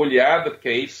 enfiar uma goleada, porque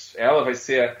aí ela vai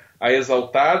ser a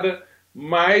exaltada,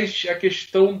 mas a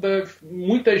questão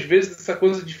muitas vezes dessa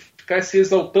coisa de ficar se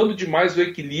exaltando demais o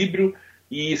equilíbrio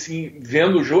e assim,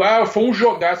 vendo o jogo, foi um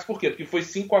jogaço, por quê? Porque foi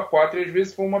 5-4 e às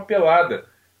vezes foi uma pelada,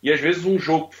 e às vezes um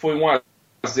jogo que foi 1-0,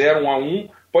 1-1,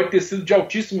 pode ter sido de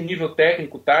altíssimo nível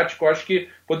técnico, tático. Eu acho que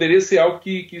poderia ser algo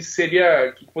que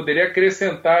poderia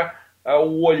acrescentar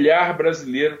o olhar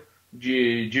brasileiro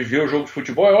de ver o jogo de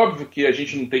futebol. É óbvio que a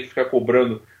gente não tem que ficar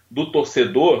cobrando do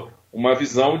torcedor uma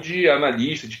visão de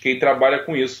analista, de quem trabalha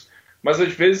com isso. Mas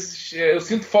às vezes eu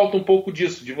sinto falta um pouco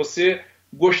disso, de você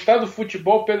gostar do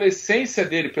futebol pela essência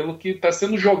dele, pelo que está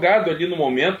sendo jogado ali no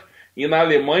momento. E na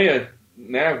Alemanha,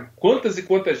 né, quantas e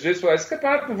quantas vezes falar, esse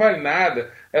campeonato não vale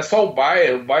nada, é só o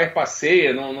Bayern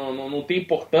passeia, não tem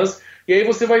importância. E aí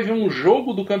você vai ver um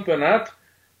jogo do campeonato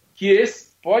que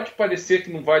esse pode parecer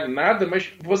que não vale nada, mas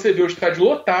você vê o estádio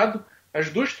lotado, as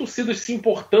duas torcidas se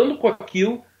importando com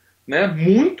aquilo, né,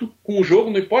 muito com o jogo,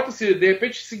 não importa se de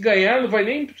repente se ganhar, não vai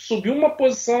nem subir uma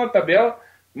posição na tabela,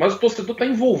 mas o torcedor está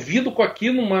envolvido com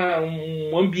aquilo,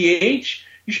 um ambiente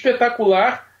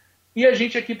espetacular. E a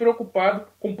gente aqui preocupado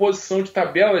com posição de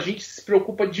tabela, a gente se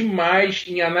preocupa demais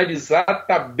em analisar a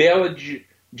tabela de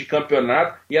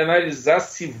campeonato e analisar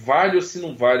se vale ou se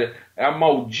não vale. É a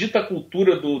maldita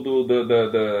cultura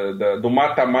do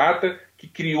mata-mata que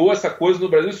criou essa coisa no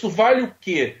Brasil. Isso vale o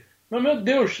quê? Mas, meu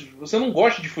Deus, você não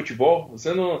gosta de futebol,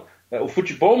 o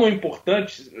futebol não é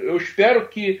importante. Eu espero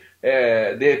que,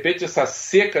 de repente, essa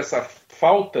seca, essa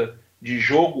falta de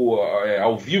jogo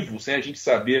ao vivo, sem a gente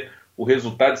saber o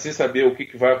resultado, sem saber o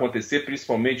que vai acontecer,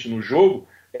 principalmente no jogo,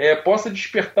 possa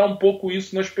despertar um pouco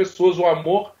isso nas pessoas, o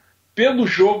amor pelo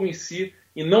jogo em si,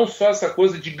 e não só essa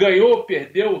coisa de ganhou,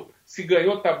 perdeu, se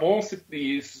ganhou tá bom,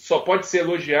 e só pode ser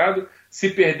elogiado, se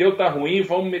perdeu tá ruim,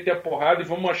 vamos meter a porrada e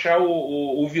vamos achar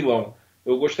o vilão.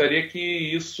 Eu gostaria que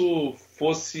isso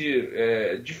fosse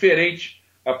diferente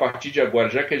a partir de agora,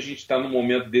 já que a gente está num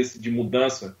momento desse de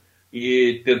mudança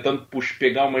e tentando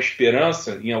pegar uma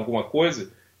esperança em alguma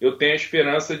coisa. Eu tenho a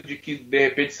esperança de que, de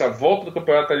repente, essa volta do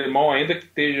campeonato alemão, ainda que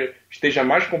esteja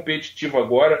mais competitivo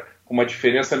agora, com uma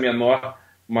diferença menor,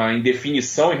 uma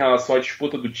indefinição em relação à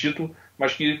disputa do título,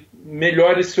 mas que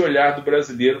melhore esse olhar do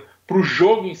brasileiro para o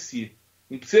jogo em si.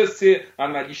 Não precisa ser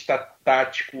analista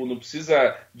tático, não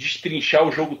precisa destrinchar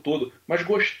o jogo todo, mas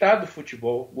gostar do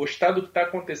futebol, gostar do que está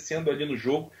acontecendo ali no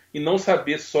jogo e não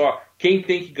saber só quem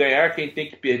tem que ganhar, quem tem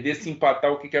que perder, se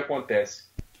empatar, o que acontece.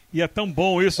 E é tão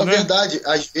bom isso, né? Na verdade,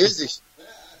 às vezes...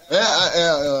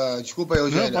 desculpa aí,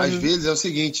 Eugênio. Às vezes é o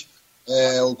seguinte,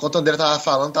 enquanto o André estava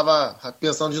falando, estava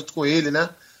pensando junto com ele, né?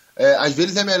 Às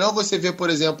vezes é melhor você ver, por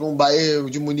exemplo, um Bayern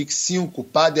de Munique 5,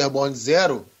 Paderborn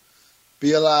 0,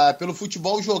 pelo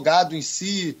futebol jogado em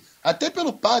si, até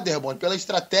pelo Paderborn, pela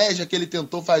estratégia que ele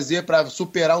tentou fazer para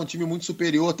superar um time muito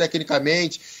superior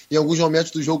tecnicamente, em alguns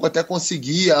momentos do jogo até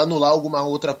conseguia anular alguma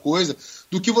outra coisa,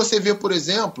 do que você vê, por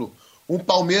exemplo, um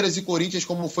Palmeiras e Corinthians,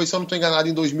 como foi, se eu não estou enganado,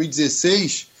 em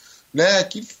 2016, né,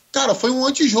 que, cara, foi um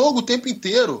antijogo o tempo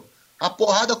inteiro, a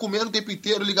porrada comendo o tempo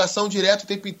inteiro, ligação direta o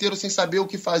tempo inteiro sem saber o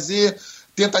que fazer,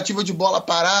 tentativa de bola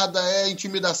parada,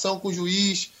 intimidação com o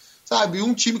juiz, sabe,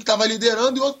 um time que estava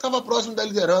liderando e outro que estava próximo da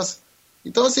liderança.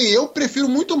 Então, assim, eu prefiro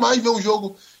muito mais ver um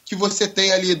jogo que você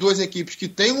tem ali duas equipes que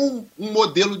têm um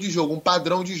modelo de jogo, um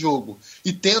padrão de jogo,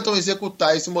 e tentam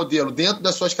executar esse modelo dentro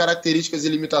das suas características e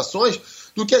limitações,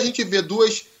 do que a gente vê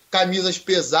duas camisas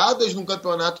pesadas num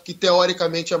campeonato que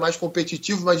teoricamente é mais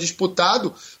competitivo, mais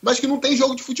disputado, mas que não tem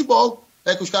jogo de futebol.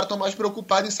 Que os caras estão mais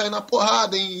preocupados em sair na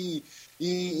porrada, em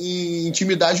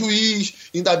intimidar juiz,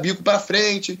 em dar bico pra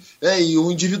frente, e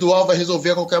o individual vai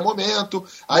resolver a qualquer momento.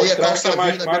 Aí é calça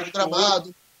vinda, bico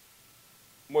gramado.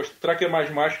 Mostrar que é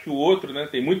mais macho que o outro, né?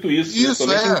 Tem muito isso.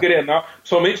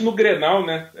 Somente no Grenal,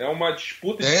 né? É uma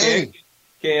disputa de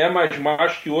quem é mais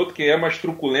macho que o outro, quem é mais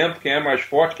truculento, quem é mais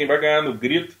forte, quem vai ganhar no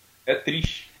grito. É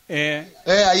triste.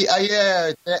 Aí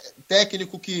é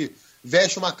técnico que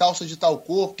veste uma calça de tal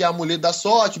cor, que é a mulher da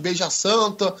sorte, beija a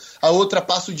santa, a outra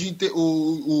passa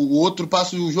o outro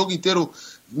passa o jogo inteiro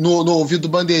no ouvido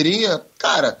bandeirinha.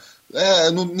 Cara,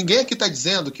 ninguém aqui tá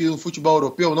dizendo que o futebol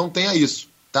europeu não tenha isso,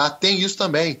 tá? Tem isso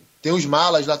também. Tem os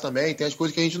malas lá também, tem as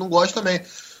coisas que a gente não gosta também.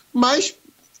 Mas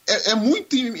é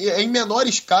muito em menor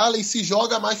escala e se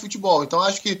joga mais futebol. Então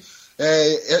acho que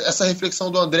essa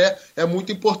reflexão do André é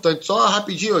muito importante. Só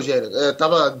rapidinho, Eugênio,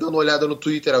 tava dando uma olhada no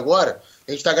Twitter agora.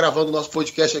 A gente está gravando o nosso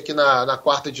podcast aqui na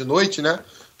quarta de noite, né?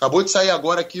 Acabou de sair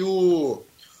agora aqui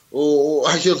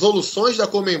as resoluções da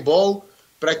Conmebol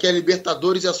para que a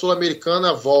Libertadores e a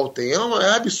Sul-Americana voltem.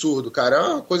 É absurdo, cara. É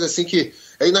uma coisa assim que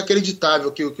é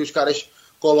inacreditável que os caras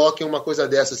coloquem uma coisa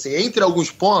dessa. Assim. Entre alguns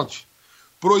pontos,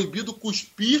 proibido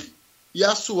cuspir e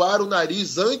assoar o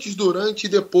nariz antes, durante e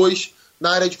depois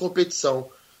na área de competição.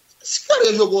 Esse cara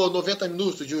já jogou 90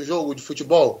 minutos de um jogo de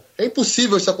futebol? É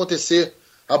impossível isso acontecer.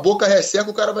 A boca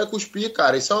resseca, o cara vai cuspir,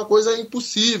 cara. Isso é uma coisa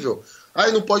impossível.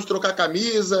 Aí não pode trocar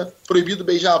camisa, proibido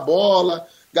beijar a bola,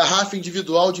 garrafa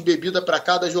individual de bebida para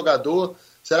cada jogador.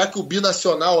 Será que o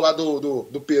binacional lá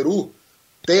do Peru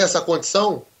tem essa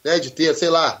condição, né, de ter, sei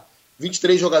lá,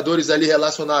 23 jogadores ali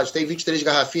relacionados? Tem 23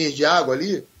 garrafinhas de água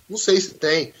ali? Não sei se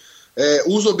tem.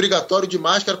 Uso obrigatório de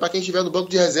máscara para quem estiver no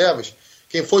banco de reservas.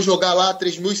 Quem for jogar lá a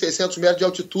 3.600 metros de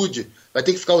altitude vai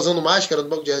ter que ficar usando máscara no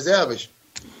banco de reservas?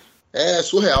 É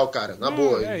surreal, cara. Na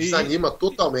boa. Desanima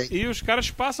totalmente. E os caras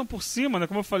passam por cima, né?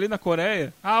 Como eu falei na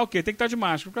Coreia. Ok, tem que estar de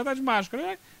máscara. O cara tá de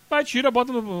máscara. Vai, tira,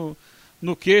 bota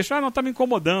no queixo. Não, tá me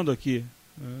incomodando aqui.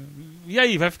 E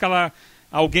aí, vai ficar lá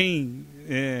alguém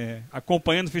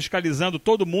acompanhando, fiscalizando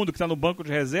todo mundo que está no banco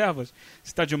de reservas,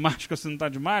 se está de máscara ou se não está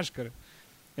de máscara?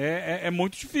 É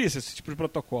muito difícil esse tipo de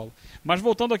protocolo. Mas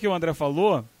voltando aqui ao que o André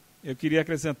falou, eu queria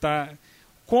acrescentar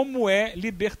como é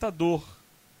libertador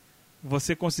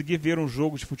você conseguir ver um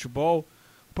jogo de futebol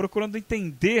procurando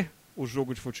entender o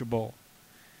jogo de futebol,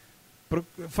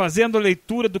 fazendo a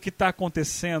leitura do que está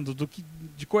acontecendo,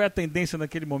 de qual é a tendência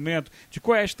naquele momento, de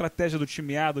qual é a estratégia do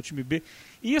time A, do time B.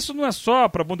 E isso não é só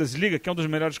para a Bundesliga, que é um dos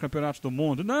melhores campeonatos do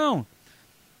mundo. Não.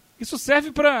 Isso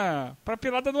serve para a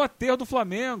pelada no aterro do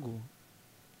Flamengo.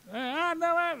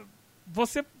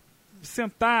 Você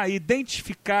sentar e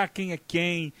identificar quem é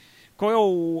quem,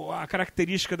 qual é a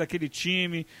característica daquele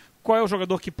time, qual é o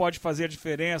jogador que pode fazer a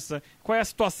diferença, qual é a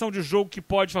situação de jogo que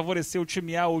pode favorecer o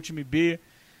time A ou o time B.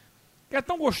 É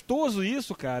tão gostoso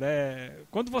isso, cara.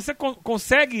 Quando você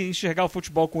consegue enxergar o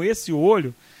futebol com esse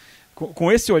olho,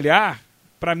 com esse olhar,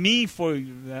 para mim foi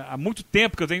há muito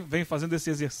tempo que eu venho fazendo esse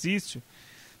exercício,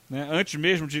 né, antes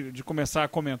mesmo de começar a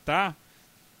comentar.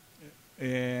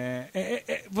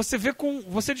 Você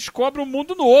você descobre um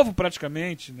mundo novo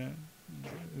praticamente, né?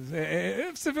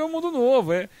 Você vê um mundo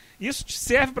novo. Isso te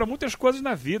serve para muitas coisas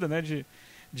na vida, né?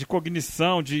 De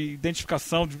cognição, de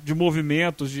identificação de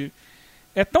movimentos.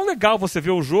 É tão legal você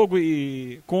ver o jogo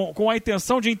e com a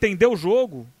intenção de entender o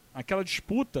jogo, aquela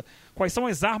disputa, quais são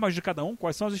as armas de cada um,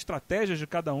 quais são as estratégias de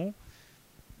cada um.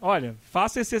 Olha,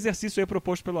 faça esse exercício aí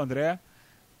proposto pelo André,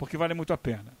 porque vale muito a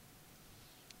pena.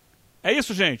 É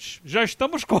isso, gente. Já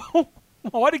estamos com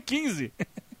 1h15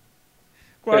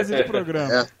 quase de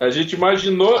programa. A gente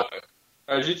imaginou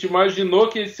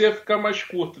que esse ia ficar mais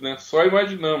curto, né? Só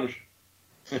imaginamos.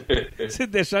 Se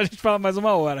deixar, a gente fala mais 1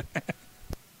 hora.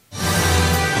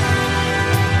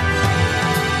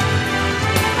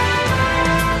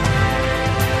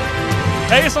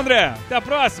 É isso, André. Até a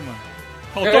próxima.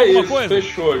 Faltou alguma coisa?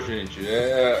 Fechou, gente.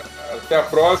 Até a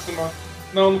próxima.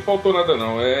 Não faltou nada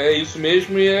não. É isso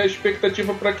mesmo e é a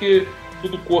expectativa para que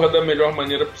tudo corra da melhor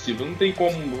maneira possível. Não tem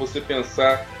como você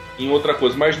pensar em outra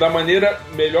coisa, mas da maneira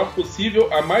melhor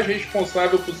possível, a mais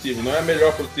responsável possível. Não é a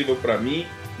melhor possível para mim,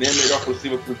 nem a melhor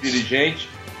possível para o dirigente,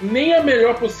 nem a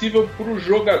melhor possível para o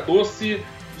jogador se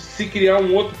criar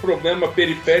um outro problema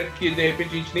periférico que de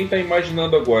repente a gente nem está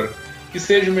imaginando agora. Que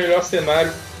seja o melhor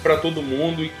cenário para todo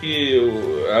mundo e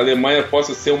que a Alemanha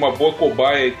possa ser uma boa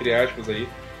cobaia, entre aspas, aí,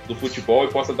 do futebol e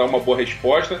possa dar uma boa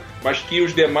resposta, mas que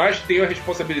os demais tenham a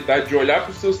responsabilidade de olhar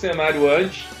para o seu cenário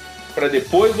antes, para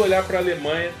depois olhar para a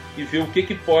Alemanha e ver o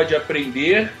que pode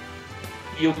aprender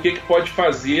e o que pode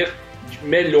fazer de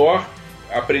melhor,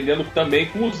 aprendendo também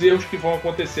com os erros que vão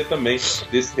acontecer também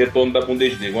desse retorno da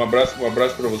Bundesliga. Um abraço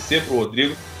para você, para o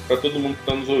Rodrigo, para todo mundo que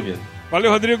está nos ouvindo.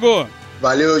 Valeu, Rodrigo!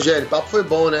 Valeu, Eugênio. O papo foi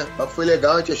bom, né? O papo foi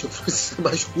legal, a gente achou que fosse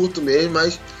mais curto mesmo,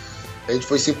 mas a gente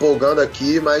foi se empolgando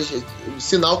aqui, mas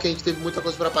sinal que a gente teve muita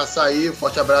coisa para passar aí. Um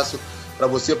forte abraço para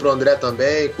você, para o André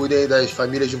também. Cuidem aí das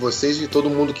famílias de vocês e todo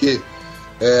mundo que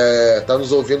tá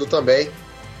nos ouvindo também,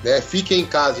 né? Fiquem em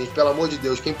casa, gente, pelo amor de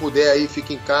Deus. Quem puder aí,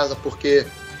 fique em casa, porque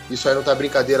isso aí não tá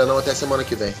brincadeira não, até semana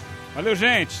que vem. Valeu,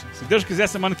 gente. Se Deus quiser,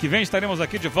 semana que vem estaremos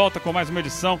aqui de volta com mais uma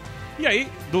edição. E aí,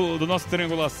 do nosso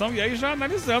Triangulação, e aí já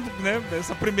analisando, né,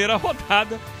 essa primeira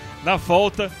rodada da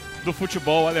volta do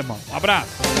futebol alemão. Um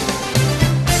abraço.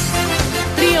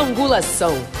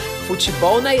 Triangulação.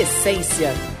 Futebol na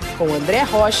essência. Com André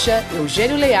Rocha,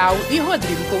 Eugênio Leal e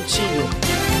Rodrigo Coutinho.